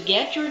 To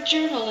get your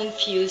journal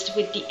infused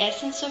with the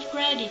essence of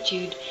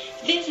gratitude,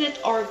 visit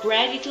our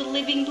Gratitude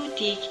Living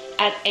Boutique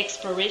at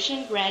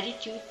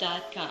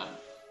explorationgratitude.com.